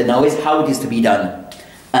question now is how it is to be done.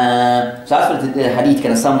 So that's what the hadith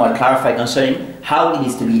can somewhat clarify concerning how it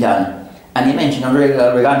is to be done. And he mentioned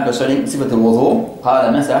regarding concerning Sifat al-Wudu,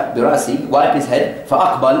 قال مسح برأسي, wipe his head,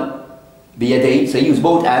 فأقبل بيديه, so he used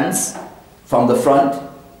both hands from the front,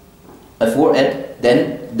 the forehead,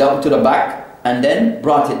 then down to the back, and then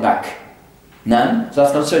brought it back. Now, so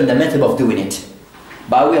that's concerning the method of doing it.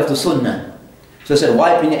 By way of the sunnah. So he said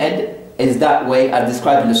wiping the head is that way as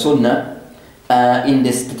described in the sunnah in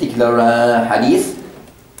this particular hadith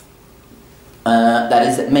that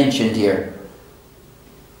is mentioned here.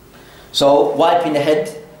 So wiping the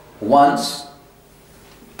head once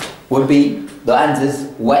would be the hands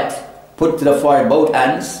is wet, put to the forehead both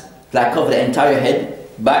hands, like cover the entire head,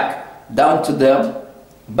 back down to the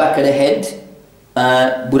back of the head,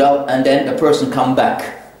 and then the person come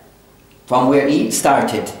back from where he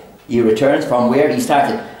started. He returns from where he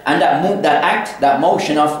started, and that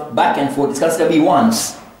motion of back and forth is considered to be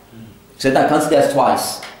once. So that considered as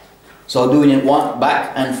twice. So doing it one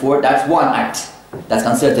back and forth, that's one act. That's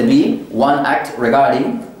considered to be one act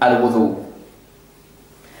regarding al-wudu.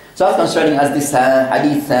 So that's concerning as this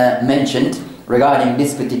hadith mentioned regarding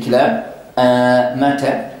this particular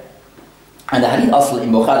matter. And the hadith asl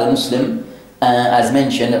in Bukhari Muslim as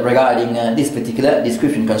mentioned regarding this particular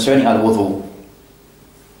description concerning al-wudu.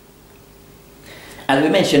 And we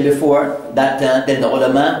mentioned before that then the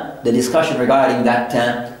ulama, the discussion regarding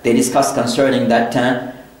that, they discussed concerning that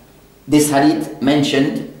this hadith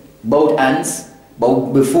mentioned both hands,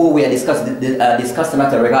 but before we had discussed the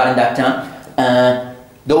matter regarding that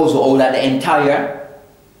those who hold that the entire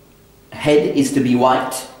head is to be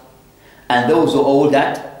white, and those who hold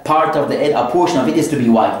that part of the head, a portion of it is to be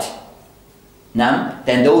white. Now,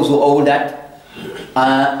 then those who hold that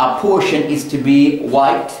a portion is to be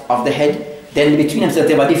white of the head, then between themselves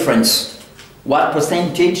they have a difference. What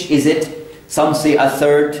percentage is it? Some say a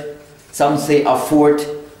third, some say a fourth.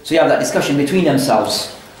 So you have that discussion between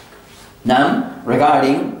themselves. Now,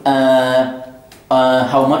 regarding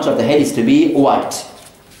how much of the head is to be white.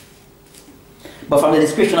 But from the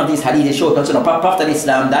description of this hadith, it shows concerning Prophet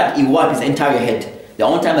Islam that he wiped his entire head. The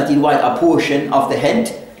only time that he wiped a portion of the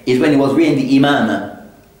head is when he was wearing the imamah,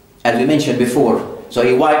 as we mentioned before. So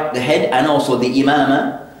he wiped the head and also the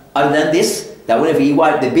imamah. Other than this, that whenever he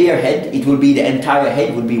wiped the bare head, it will be the entire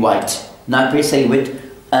head would be white. Not per se with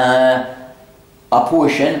a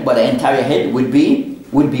portion, but the entire head would be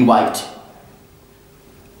white.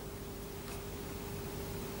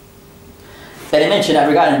 Then I mentioned that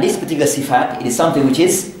regarding this particular sifat, it is something which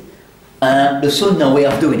is the sunnah way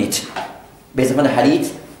of doing it. Based upon the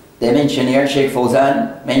hadith, they mention here, Sheikh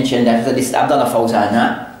Fawzan mentioned that this is Abdullah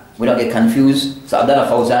Fawzan. We don't get confused. So Abdullah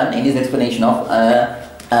Fawzan, in his explanation of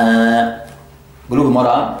Bulugu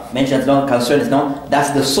Maraam, mentioned concerning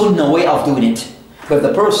that's the sunnah way of doing it. But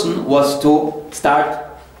the person was to start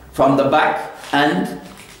from the back, and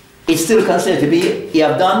it's still considered to be, you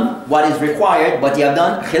have done what is required, but you have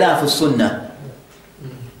done khilaf sunnah.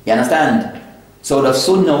 You understand? So the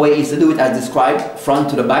sunnah way is to do it as described, front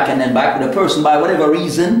to the back and then back. But the person, by whatever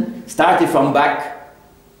reason, started from back,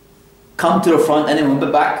 come to the front and then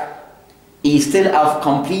went back, he still have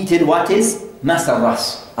completed what is masar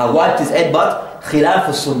ras. I wiped his head, but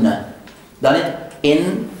khilaf sunnah. Done it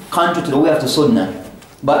in contrary to the way of the sunnah.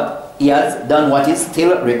 But he has done what is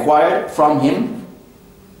still required from him.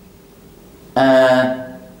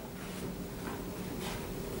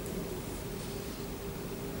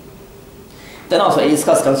 Then also he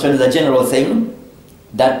discussed concerning the general thing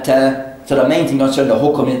that so the main thing concerning the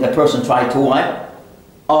hukum is the person tried to wipe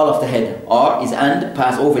all of the head or his hand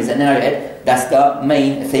pass over his entire head. That's the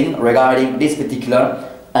main thing regarding this particular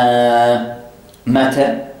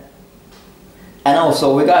matter. And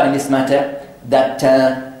also regarding this matter that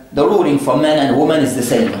the ruling for men and women is the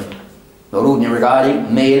same. The ruling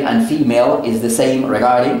regarding male and female is the same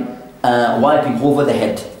regarding wiping over the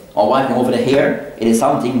head or wiping over the hair. It is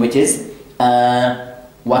something which is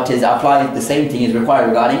what is applied, the same thing is required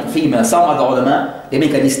regarding female. Some other ulama, they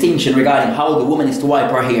make a distinction regarding how the woman is to wipe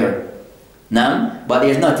her hair. Now, but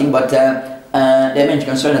there's nothing but they mention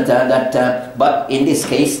concerning that but in this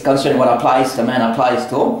case, concerning what applies to man applies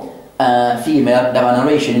to female. There was a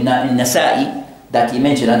narration in Nasa'i that he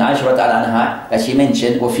mentioned, and Aisha anha, that she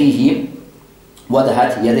mentioned وَفِيهِ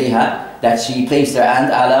وَضَحَتْ يَدَيْهَا, that she placed her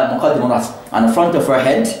hand على مقدم الرأس, on the front of her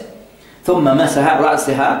head. ثُمَّ مَسَحَ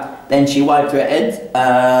رَأْسِهَا, then she wiped her head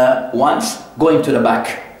once, going to the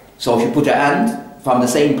back. So she put her hand from the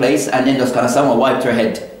same place and then just kind of somewhat wiped her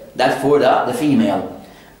head. That's for the female.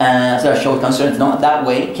 So that shows concern. That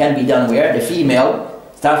way can be done where the female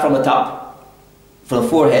start from the top, from the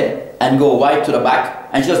forehead, and go wipe to the back,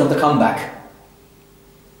 and she doesn't have to come back.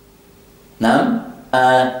 Now,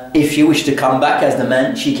 if she wishes to come back as the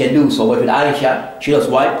man, she can do so. But with Aisha, she just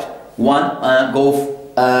wiped one, go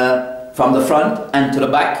from the front and to the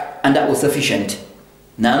back, and that was sufficient.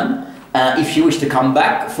 Now, if she wished to come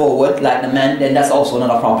back forward like the man, then that's also not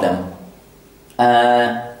a problem.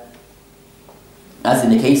 As in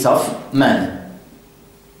the case of man.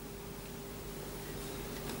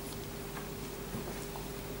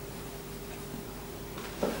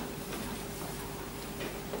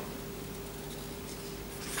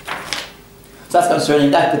 So that's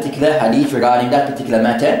concerning that particular hadith regarding that particular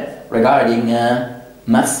matter, regarding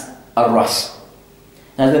mas al-ras.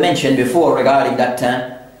 As we mentioned before regarding that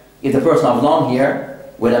if the person has long hair,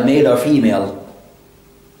 whether male or female,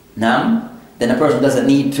 now, then the person doesn't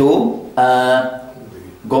need to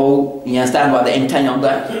go, you understand what the entire,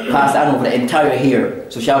 pass down over the entire hair.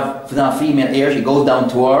 So she has female hair, she goes down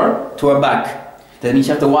to her back. That means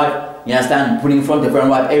she has to wipe, you understand, put in front of her and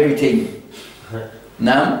wipe everything.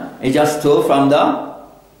 Now, it's just to from the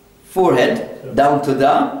forehead down to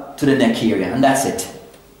the neck area, and that's it.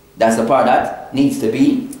 That's the part that needs to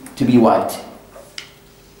be wiped.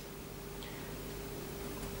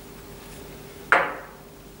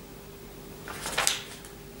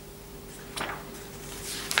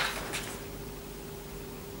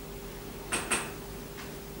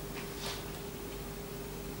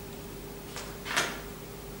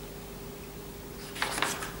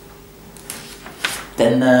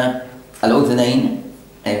 Then Al-Udhunayn,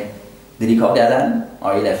 did he call the adhan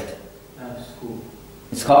or he left? School.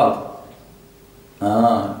 It's called.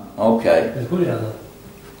 Okay. يقول يا هذا.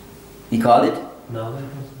 He called it? No.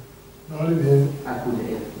 I didn't hear.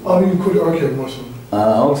 Oh, you could. Okay,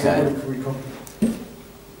 mashallah. Okay.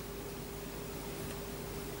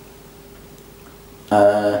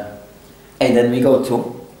 And then we go to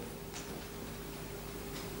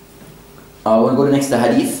we'll go to next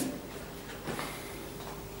hadith.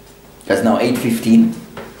 That's now 8:15.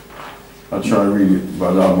 I'll try and read it, but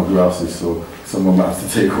I don't have my glasses, so someone might have to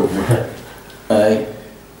take over.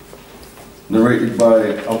 Narrated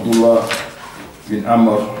by Abdullah bin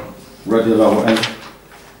Umar radiallahu anhu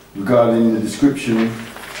regarding the description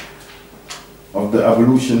of the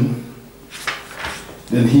ablution.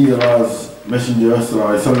 Then he, Allah's Messenger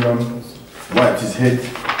sallallahu alaihi wasallam, wiped his head,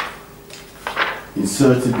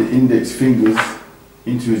 inserted the index fingers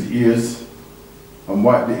into his ears, and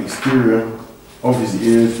wiped the exterior of his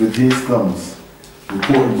ears with his thumbs.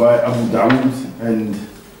 Reported by Abu Dawood and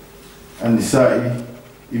Nisa'i.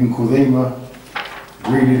 Ibn Khuzaymah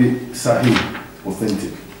graded it Sahih,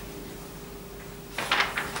 authentic.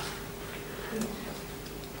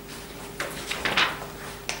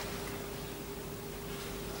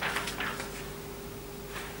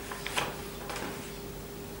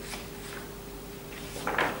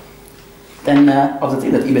 Then of the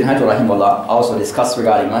thing that Ibn Hajar rahimahullah also discussed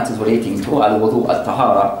regarding matters relating to al-wudu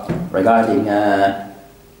al-tahara, regarding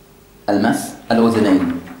al-mas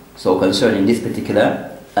al-udhnayn. So concerning this particular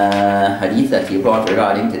hadith that he brought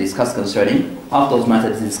regarding to discuss concerning, of those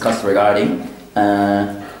matters discussed regarding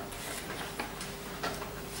the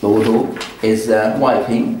wudu is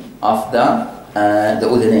wiping of the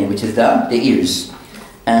udhnayn, which is the ears.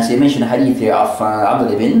 So he mentioned a hadith here of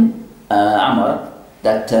Abdullah bin Umar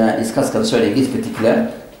that discuss concerning this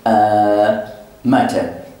particular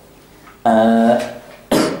matter.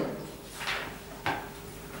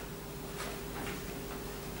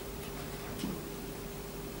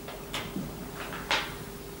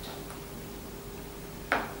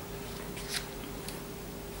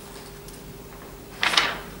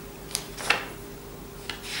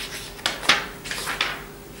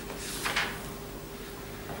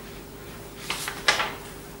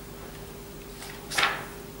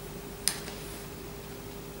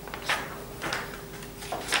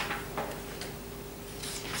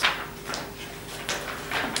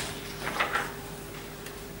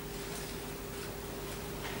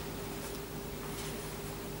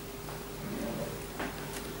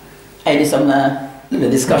 There is some little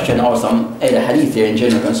discussion or some hadith here in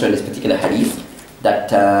general concerning this particular hadith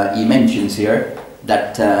that he mentions here,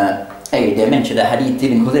 that they mention the hadith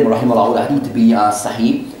Ibn Khuzaymah rahimahullah the hadith to be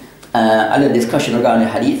sahih, a little discussion regarding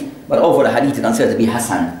the hadith, but over the hadith is considered to be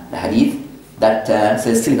hasan, the hadith that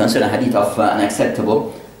so still considered a hadith of an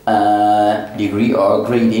acceptable degree or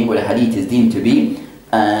grading, where the hadith is deemed to be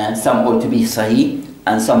some hold to be sahih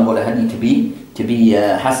and some hold the hadith to be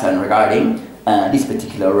hasan regarding this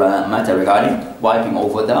particular matter regarding wiping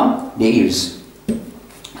over the ears.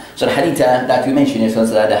 So the hadith that we mentioned is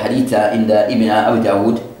also the hadith in the Ibn Abu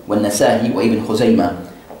Dawood, Nasa'i, wa Ibn Khuzaymah.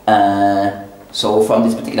 So from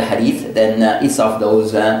this particular hadith, then it's of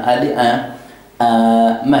those matter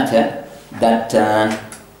that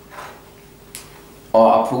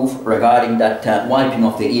are approved regarding that wiping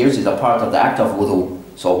of the ears is a part of the act of wudu.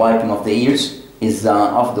 So wiping of the ears is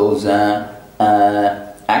of those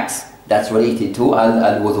acts that's related to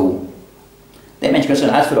al-wudu. They mention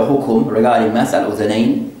as for the hukum regarding mas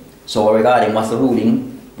al-udhnayn, so regarding what's the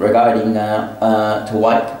ruling regarding to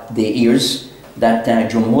wipe the ears, that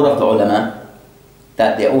jumhur of the ulama,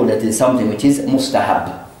 that they all that is something which is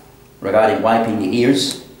mustahab. Regarding wiping the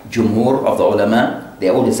ears, jumhur of the ulama, they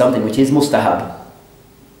all is something which is mustahab.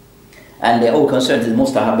 And they all concerned is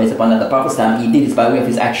mustahab based upon that the Prophet he did this by way of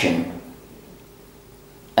his action.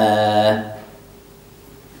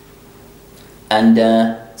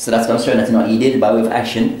 So that's concerned that he did it by way of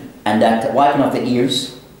action, and that wiping of the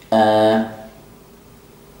ears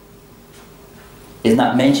is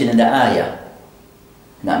not mentioned in the ayah.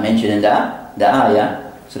 Not mentioned in the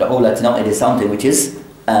ayah. So the all that it is something which is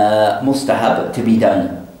mustahab to be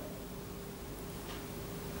done.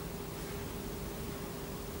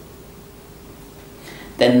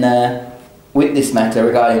 Then with this matter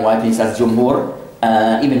regarding wiping, as Jumhur,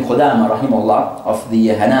 Ibn Qudama rahimahullah of the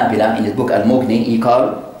Hanabila in his book Al-Mughni, he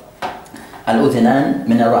called Al-Udhnan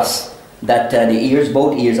min al-Ras, that the ears,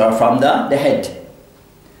 both ears are from the head.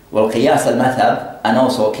 Well, qiyas al-mathab, and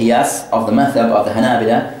also qiyas of the mathab of the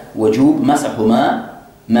Hanabila, wujub masahuma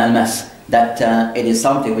ma-al-mas, that it is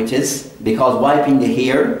something which is, because wiping the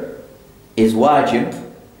hair is wajib,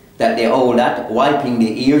 that they all that wiping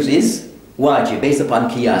the ears is wajib based upon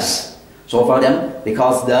qiyas. So for them,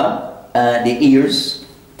 because the the ears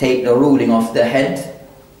take the ruling of the head,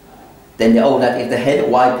 then they hold that if the head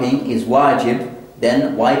wiping is wajib,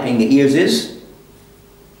 then wiping the ears is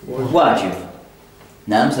wajib.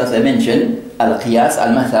 Now, so as I mentioned, al-qiyas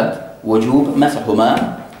al-mathab, wujub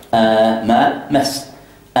masahuma ma mas.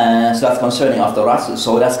 So that's concerning of the ras.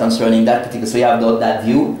 So that's concerning that particular. So you have that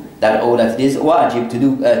view that all that it is wajib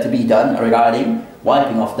to be done regarding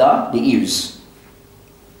wiping of the ears.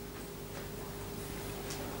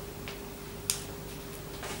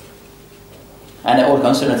 And the old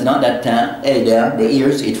concern is not that the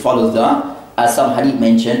ears, it follows as some hadith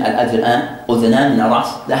mentioned, al-udhunan min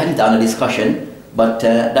al-ras. The hadith are a discussion, but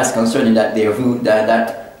that's concerning that their view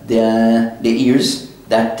that the ears,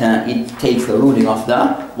 that it takes the ruling of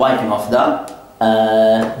the wiping of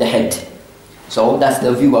the head. So that's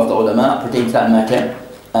the view of the ulama pertaining to that matter.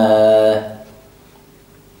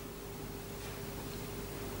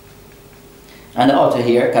 And the author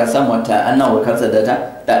here can somewhat now consider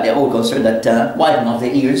that they're all concerned that wiping of the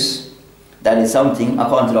ears, that is something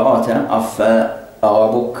according to the author of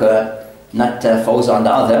our book, not Fawzan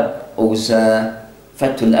the other, who's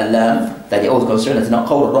Fathul Alam, that they're all concerned that it's not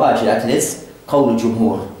qawl al-rajih, that it is qawl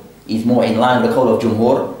al-jumhur. Is more in line with the qawl of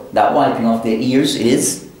jumhur, that wiping of the ears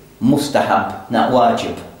is mustahab, not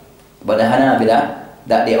wajib. But the Hanabila,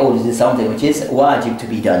 that they all is something which is wajib to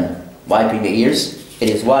be done. Wiping the ears, it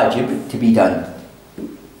is wajib to be done.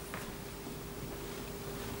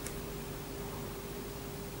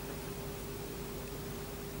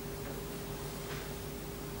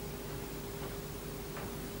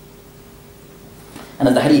 And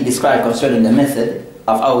as the hadith described concerning the method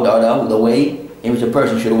of awda, the way in which a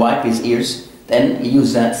person should wipe his ears, then you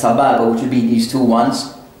use sababa, which would be these two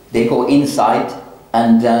ones. They go inside,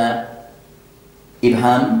 and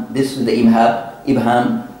ibham, this is the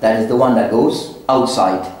ibham, that is the one that goes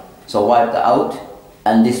outside. So wipe the out,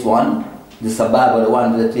 and this one, the sababa, the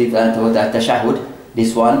one with the tashahud,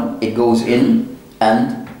 this one, it goes in,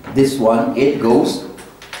 and this one, it goes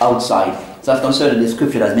outside. So that's concerning the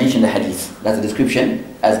description as mentioned in the hadith. That's the description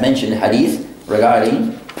as mentioned in the hadith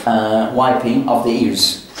regarding wiping of the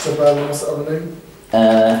ears. Sababa, what's the other name?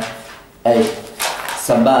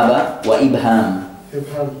 Sababa wa ibham.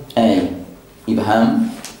 Ibham. Ibham.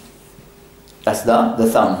 That's the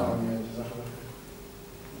thumb.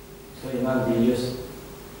 So Imam, they just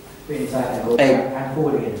put inside and go back and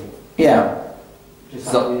forward again. Yeah. Just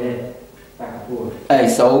So, like the back and forward.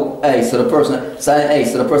 so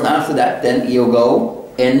the person after that, then you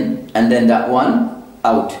go in, and then that one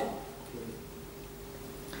out.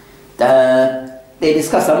 They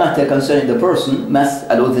discuss a matter concerning the person, mas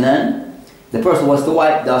al-udhnan. The person was to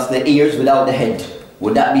wipe thus the ears without the head.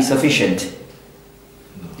 Would that be sufficient?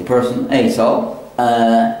 The person, la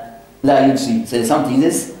yujzi. So something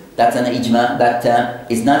that's an ijma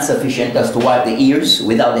that is not sufficient as to wipe the ears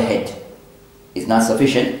without the head. It's not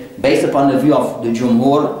sufficient. Based upon the view of the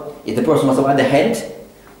jumhur, if the person was to wipe the head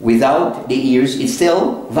without the ears, it's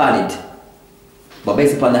still valid. But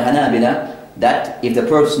based upon the Hanabila, that if the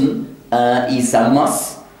person is a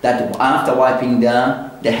must, that after wiping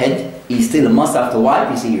the head, he still must have to wipe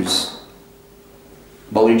his ears.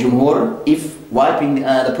 But with jumhur, if wiping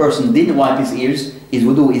the person didn't wipe his ears, his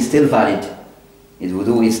wudu is still valid. His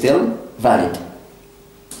wudu is still valid.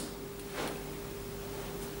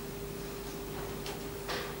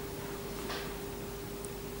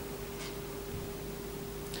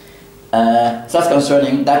 So that's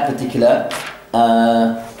concerning that particular.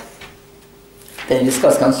 Then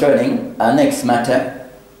discuss concerning our next matter.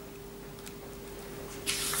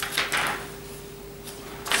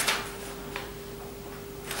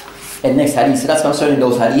 And next hadith. So that's concerning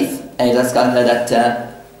those hadith, and that's that.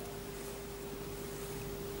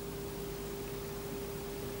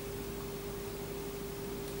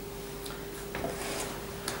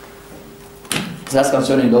 So that's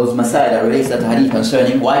concerning those masail that relates to the hadith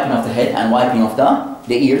concerning wiping of the head and wiping of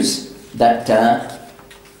the ears, that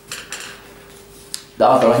the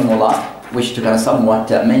author rahimahullah wished to kind of somewhat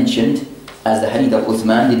mentioned, as the hadith of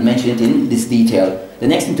Uthman did mention it in this detail. The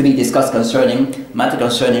next thing to be discussed concerning matter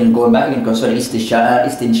concerning going back and concerning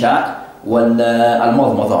istinshaq wal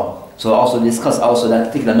al-madmada. So also discuss also that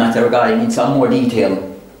particular matter regarding in some more detail,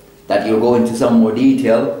 that you'll go into some more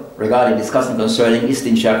detail regarding discussing concerning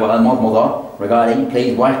istinshaq wal al-madmada, regarding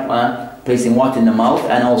placing water in the mouth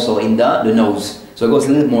and also in the nose. So it goes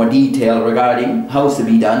a little more detail regarding how it's to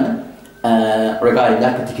be done regarding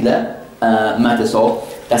that particular matter. So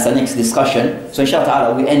that's the next discussion. So inshallah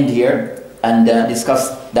ta'ala we end here and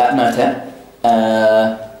discuss that matter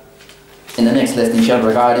in the next lesson inshallah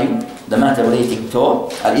regarding the matter relating to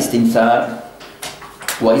al-istinthar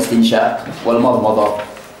wa istinshaq wal madmada.